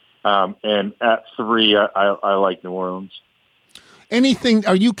game. And at 3, I like New Orleans.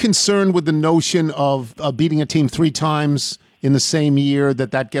 Are you concerned with the notion of beating a team 3 times in the same year,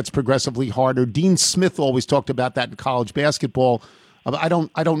 that gets progressively harder? Dean Smith always talked about that in college basketball. I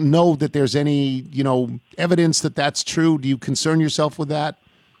don't know that there's any, evidence that that's true. Do you concern yourself with that?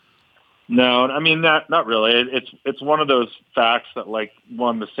 No, I mean not really. It's one of those facts that, like,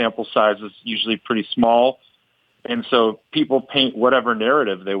 the sample size is usually pretty small, and so people paint whatever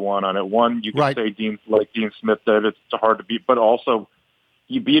narrative they want on it. One, you can say Dean Smith did, it's hard to beat, but also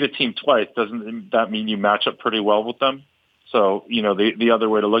you beat a team twice. Doesn't that mean you match up pretty well with them? So, the other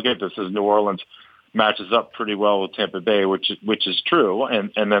way to look at this is New Orleans matches up pretty well with Tampa Bay, which is true,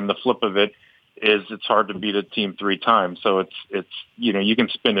 and then the flip of it is it's hard to beat a team 3 times. So it's you can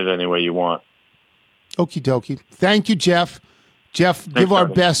spin it any way you want. Okie dokie. Thank you, Jeff. Jeff, give our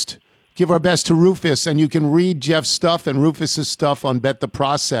best to Rufus, and you can read Jeff's stuff and Rufus's stuff on Bet the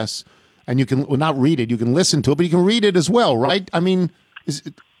Process, and you can not read it, you can listen to it, but you can read it as well, right? I mean, is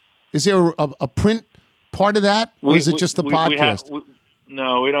there a print part of that, or is it just the podcast?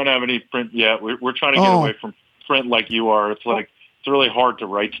 No, we don't have any print yet. We're trying to get away from print like you are. It's really hard to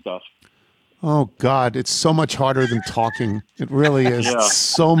write stuff. Oh, God, it's so much harder than talking. It really is. Yeah. It's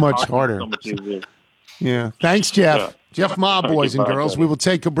so much harder. So much easier. Yeah. Thanks, Jeff. Yeah. Jeff Ma, boys and girls. We will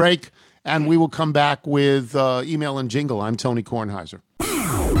take a break, and we will come back with email and jingle. I'm Tony Kornheiser.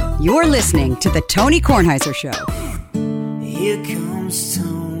 You're listening to The Tony Kornheiser Show. Here comes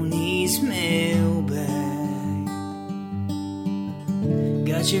Tony's mailbag.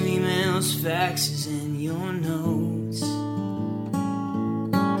 Got your emails, faxes, and your notes.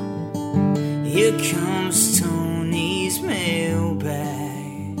 Here comes Tony's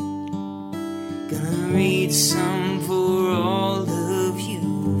mailbag. Gonna read some for all of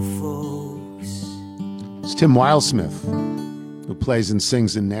you folks. It's Tim Wildsmith, who plays and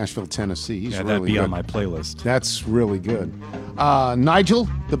sings in Nashville, Tennessee. He's that'd be good on my playlist. That's really good. Nigel,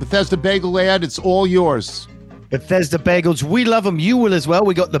 the Bethesda Bagel ad, it's all yours. Bethesda Bagels, we love them. You will as well.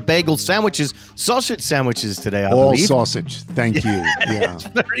 We got the bagel sandwiches, sausage sandwiches today, I believe. All sausage. Thank you. Yeah. It's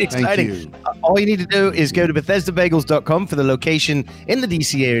very exciting. All you need to do is go to BethesdaBagels.com for the location in the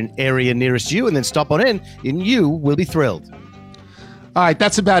DC area nearest you, and then stop on in, and you will be thrilled. All right,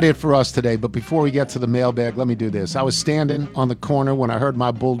 that's about it for us today. But before we get to the mailbag, let me do this. I was standing on the corner when I heard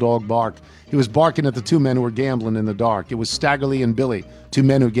my bulldog bark. He was barking at the 2 men who were gambling in the dark. It was Stagger Lee and Billy, 2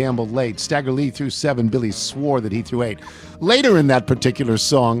 men who gambled late. Stagger Lee threw 7. Billy swore that he threw 8. Later in that particular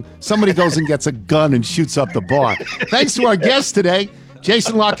song, somebody goes and gets a gun and shoots up the bar. Thanks to our guests today,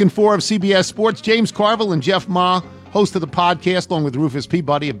 Jason Lockenfor of CBS Sports, James Carville, and Jeff Ma, host of the podcast, along with Rufus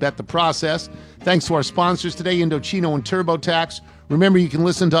Peabody of Bet the Process. Thanks to our sponsors today, Indochino and TurboTax. Remember, you can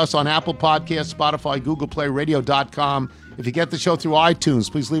listen to us on Apple Podcasts, Spotify, Google Play, Radio.com. If you get the show through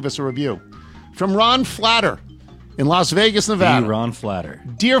iTunes, please leave us a review. From Ron Flatter in Las Vegas, Nevada. Ron Flatter.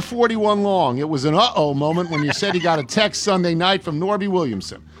 Dear 41 Long, it was an uh-oh moment when you said he got a text Sunday night from Norby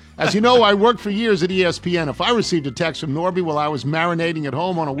Williamson. As you know, I worked for years at ESPN. If I received a text from Norby while I was marinating at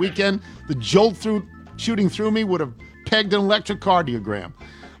home on a weekend, the jolt shooting through me would have pegged an electrocardiogram.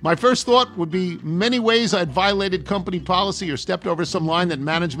 My first thought would be many ways I'd violated company policy or stepped over some line that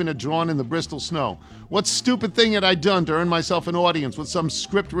management had drawn in the Bristol snow. What stupid thing had I done to earn myself an audience with some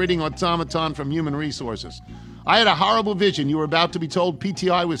script-reading automaton from Human Resources? I had a horrible vision. You were about to be told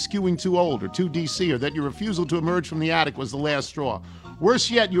PTI was skewing too old or too DC, or that your refusal to emerge from the attic was the last straw. Worse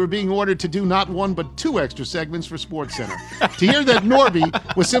yet, you were being ordered to do not 1 but 2 extra segments for SportsCenter. To hear that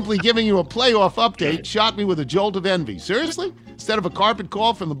Norby was simply giving you a playoff update shot me with a jolt of envy. Seriously? Instead of a carpet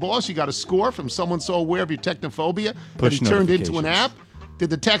call from the boss, you got a score from someone so aware of your technophobia that he turned into an app? Did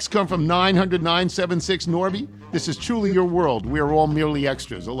the text come from 900-976 Norby? This is truly your world. We are all merely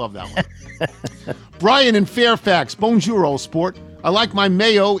extras. I love that one. Brian in Fairfax. Bonjour, old sport. I like my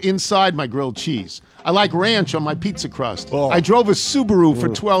mayo inside my grilled cheese. I like ranch on my pizza crust. Oh. I drove a Subaru for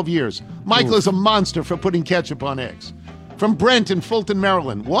 12 years. Michael is a monster for putting ketchup on eggs. From Brent in Fulton,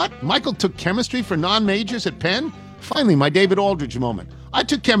 Maryland. What? Michael took chemistry for non-majors at Penn? Finally, my David Aldridge moment. I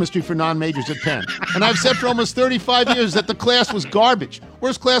took chemistry for non-majors at Penn, and I've said for almost 35 years that the class was garbage.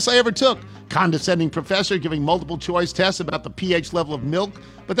 Worst class I ever took. Condescending professor giving multiple choice tests about the pH level of milk,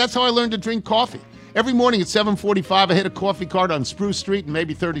 but that's how I learned to drink coffee. Every morning at 7:45, I hit a coffee cart on Spruce Street and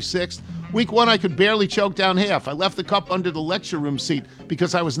maybe 36th. Week 1, I could barely choke down half. I left the cup under the lecture room seat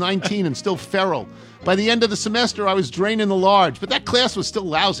because I was 19 and still feral. By the end of the semester, I was draining the large, but that class was still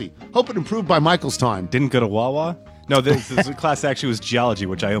lousy. Hope it improved by Michael's time. Didn't go to Wawa? No, this class actually was geology,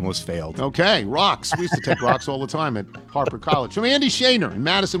 which I almost failed. Okay, rocks. We used to take rocks all the time at Harper College. From Andy Shaner in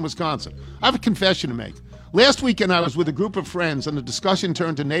Madison, Wisconsin. I have a confession to make. Last weekend, I was with a group of friends, and the discussion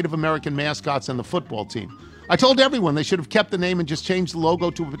turned to Native American mascots and the football team. I told everyone they should have kept the name and just changed the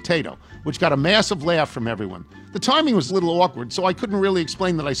logo to a potato, which got a massive laugh from everyone. The timing was a little awkward, so I couldn't really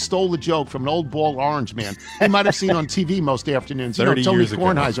explain that I stole the joke from an old bald orange man you might have seen on TV most afternoons. Tony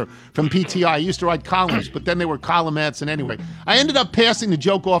Kornheiser from PTI. I used to write columns, but then they were columnettes, and anyway. I ended up passing the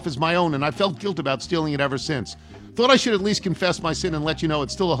joke off as my own, and I felt guilt about stealing it ever since. Thought I should at least confess my sin and let you know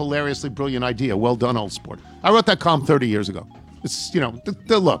it's still a hilariously brilliant idea. Well done, old sport. I wrote that column 30 years ago. It's,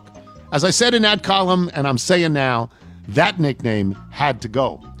 the look. As I said in that column, and I'm saying now, that nickname had to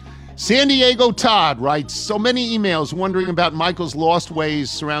go. San Diego Todd writes, so many emails wondering about Michael's lost ways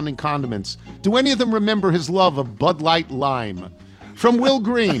surrounding condiments. Do any of them remember his love of Bud Light Lime? From Will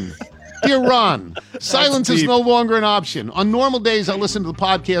Green. Dear Ron, silence is no longer an option. On normal days, I listen to the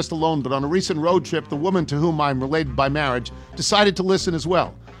podcast alone, but on a recent road trip, the woman to whom I'm related by marriage decided to listen as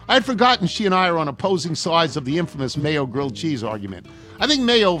well. I had forgotten she and I are on opposing sides of the infamous mayo grilled cheese argument. I think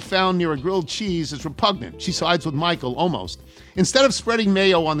mayo found near a grilled cheese is repugnant. She sides with Michael, almost. Instead of spreading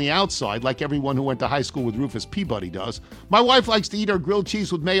mayo on the outside, like everyone who went to high school with Rufus Peabody does, my wife likes to eat her grilled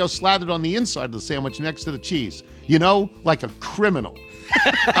cheese with mayo slathered on the inside of the sandwich next to the cheese. Like a criminal.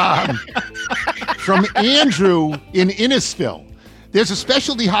 From Andrew in Innisfil. There's a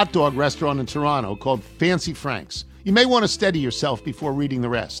specialty hot dog restaurant in Toronto called Fancy Frank's. You may want to steady yourself before reading the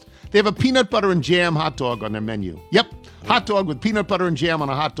rest. They have a peanut butter and jam hot dog on their menu. Yep, hot dog with peanut butter and jam on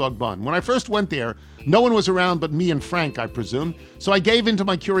a hot dog bun. When I first went there, no one was around but me and Frank, I presume. So I gave in to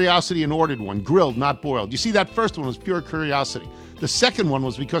my curiosity and ordered one, grilled, not boiled. You see, that first one was pure curiosity. The second one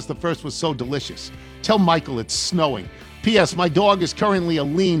was because the first was so delicious. Tell Michael it's snowing. P.S. My dog is currently a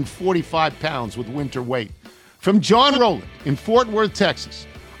lean 45 pounds with winter weight. From John Rowland in Fort Worth, Texas.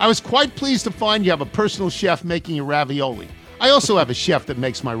 I was quite pleased to find you have a personal chef making your ravioli. I also have a chef that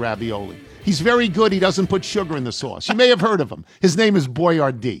makes my ravioli. He's very good. He doesn't put sugar in the sauce. You may have heard of him. His name is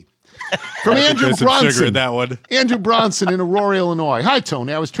Boyardee. From Andrew Bronson. In that one. Andrew Bronson in Aurora, Illinois. Hi,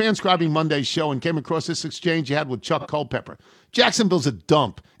 Tony. I was transcribing Monday's show and came across this exchange you had with Chuck Culpepper. Jacksonville's a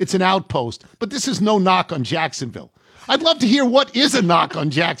dump. It's an outpost. But this is no knock on Jacksonville. I'd love to hear what is a knock on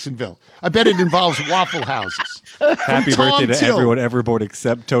Jacksonville. I bet it involves Waffle Houses. Happy birthday to everyone everborn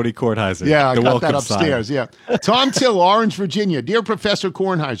except Tony Kornheiser. Yeah, I got that upstairs, yeah. Tom Till, Orange, Virginia. Dear Professor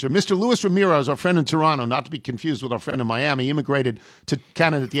Kornheiser, Mr. Luis Ramirez, our friend in Toronto, not to be confused with our friend in Miami, immigrated to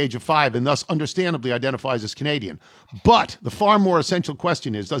Canada at the age of 5 and thus understandably identifies as Canadian. But the far more essential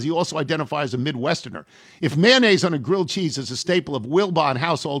question is, does he also identify as a Midwesterner? If mayonnaise on a grilled cheese is a staple of Wilbon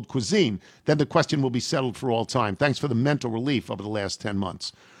household cuisine, then the question will be settled for all time. Thanks for the mental relief over the last 10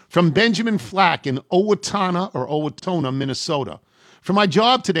 months. From Benjamin Flack in Owatonna, Minnesota. For my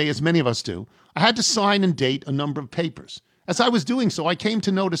job today, as many of us do, I had to sign and date a number of papers. As I was doing so, I came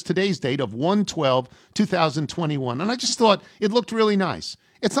to notice today's date of 1/12/2021, and I just thought it looked really nice.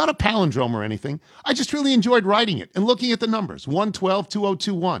 It's not a palindrome or anything. I just really enjoyed writing it and looking at the numbers,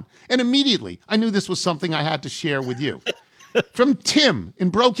 1/12/2021. And immediately, I knew this was something I had to share with you. From Tim in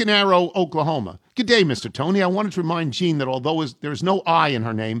Broken Arrow, Oklahoma. Good day, Mr. Tony. I wanted to remind Jean that although there's no I in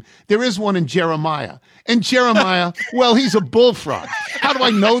her name, there is one in Jeremiah. And Jeremiah, well, he's a bullfrog. How do I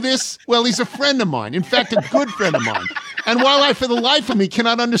know this? Well, he's a friend of mine. In fact, a good friend of mine. And while I, for the life of me,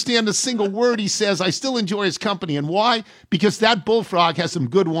 cannot understand a single word he says, I still enjoy his company. And why? Because that bullfrog has some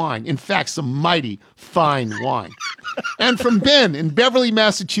good wine. In fact, some mighty fine wine. And from Ben in Beverly,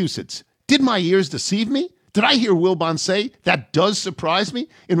 Massachusetts. Did my ears deceive me? Did I hear Wilbon say, that does surprise me,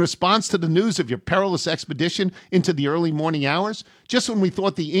 in response to the news of your perilous expedition into the early morning hours? Just when we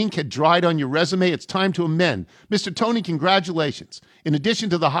thought the ink had dried on your resume, it's time to amend. Mr. Tony, congratulations. In addition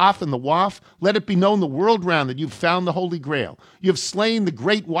to the Hoff and the Waff, let it be known the world round that you've found the Holy Grail. You have slain the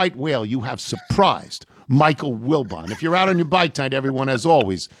great white whale. You have surprised Michael Wilbon. If you're out on your bike tonight, everyone, as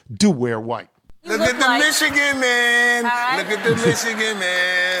always, do wear white. Look at the Michigan man. Right. Look at the Michigan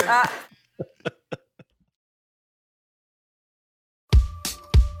man.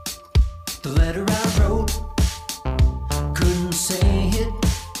 The letter I wrote, couldn't say it,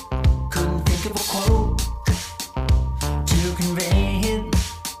 couldn't think of a quote to convey it.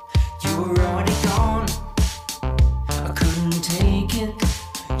 You were already gone, I couldn't take it.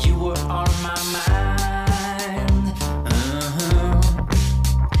 You were on my mind.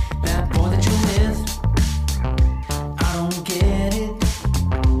 That boy that you're with, I don't get it.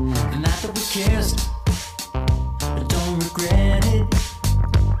 The night that we kissed, I don't regret it.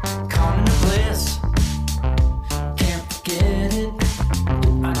 Bliss.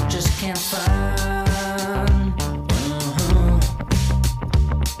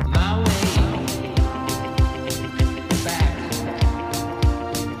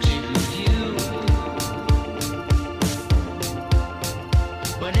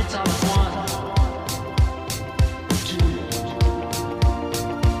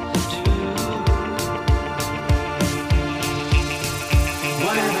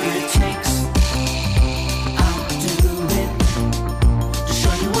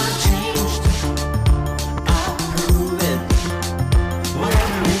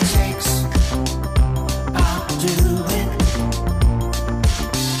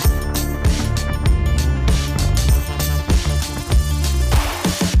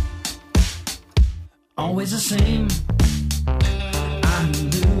 same. I'm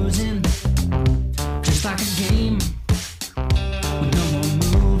losing, just like a game. With no more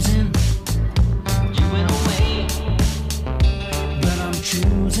moves in, you went away, but I'm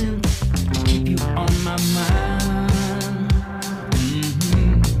choosing to keep you on my mind.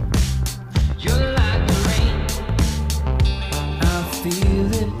 You're like the rain, I feel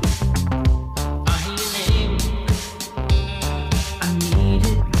it. I hear your name, I need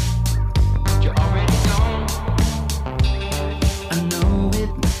it. You're already gone, I know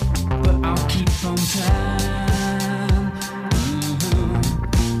it, but I'll keep on trying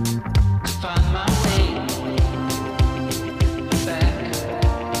to find my way back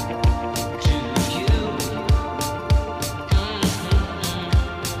to you.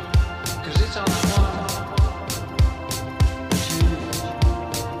 'Cause it's all I want to do.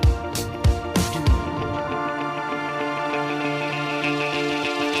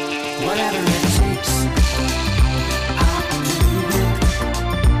 Whatever it takes, I'll do it.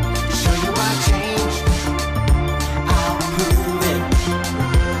 Show you I changed, I'll prove it.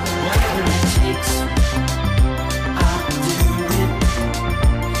 Whatever it takes, I'll do it.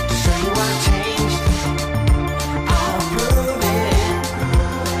 Show you I changed, I'll prove it.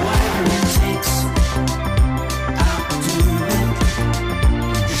 Whatever it takes, I'll do it.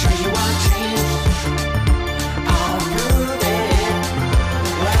 Show you I changed, I'll prove it.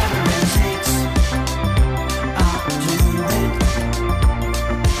 Whatever it takes, I'll do it.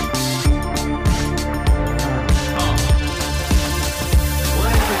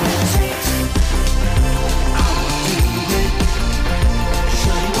 Whatever it takes, I'll do it.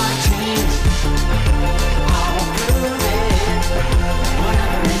 Show you I changed, I'll prove it.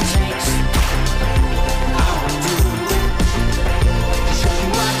 Whatever it takes, I'll do it. Show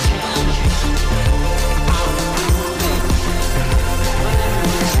you I changed, I'll prove it. Whatever it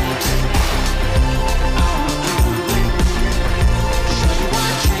takes, I'll do it. Show you I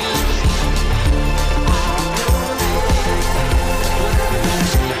changed, I'll prove it. Whatever it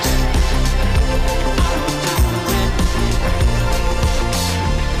takes, I'll do it.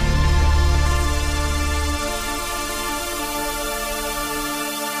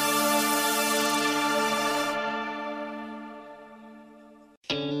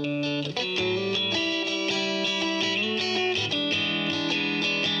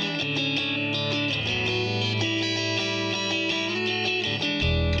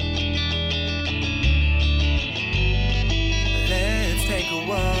 Let's take a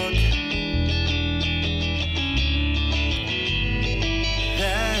walk.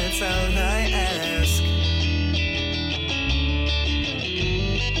 That's all I ask.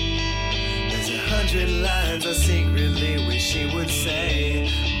 There's 100 lines I secretly wish she would say,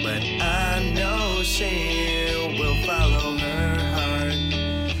 but I know she will follow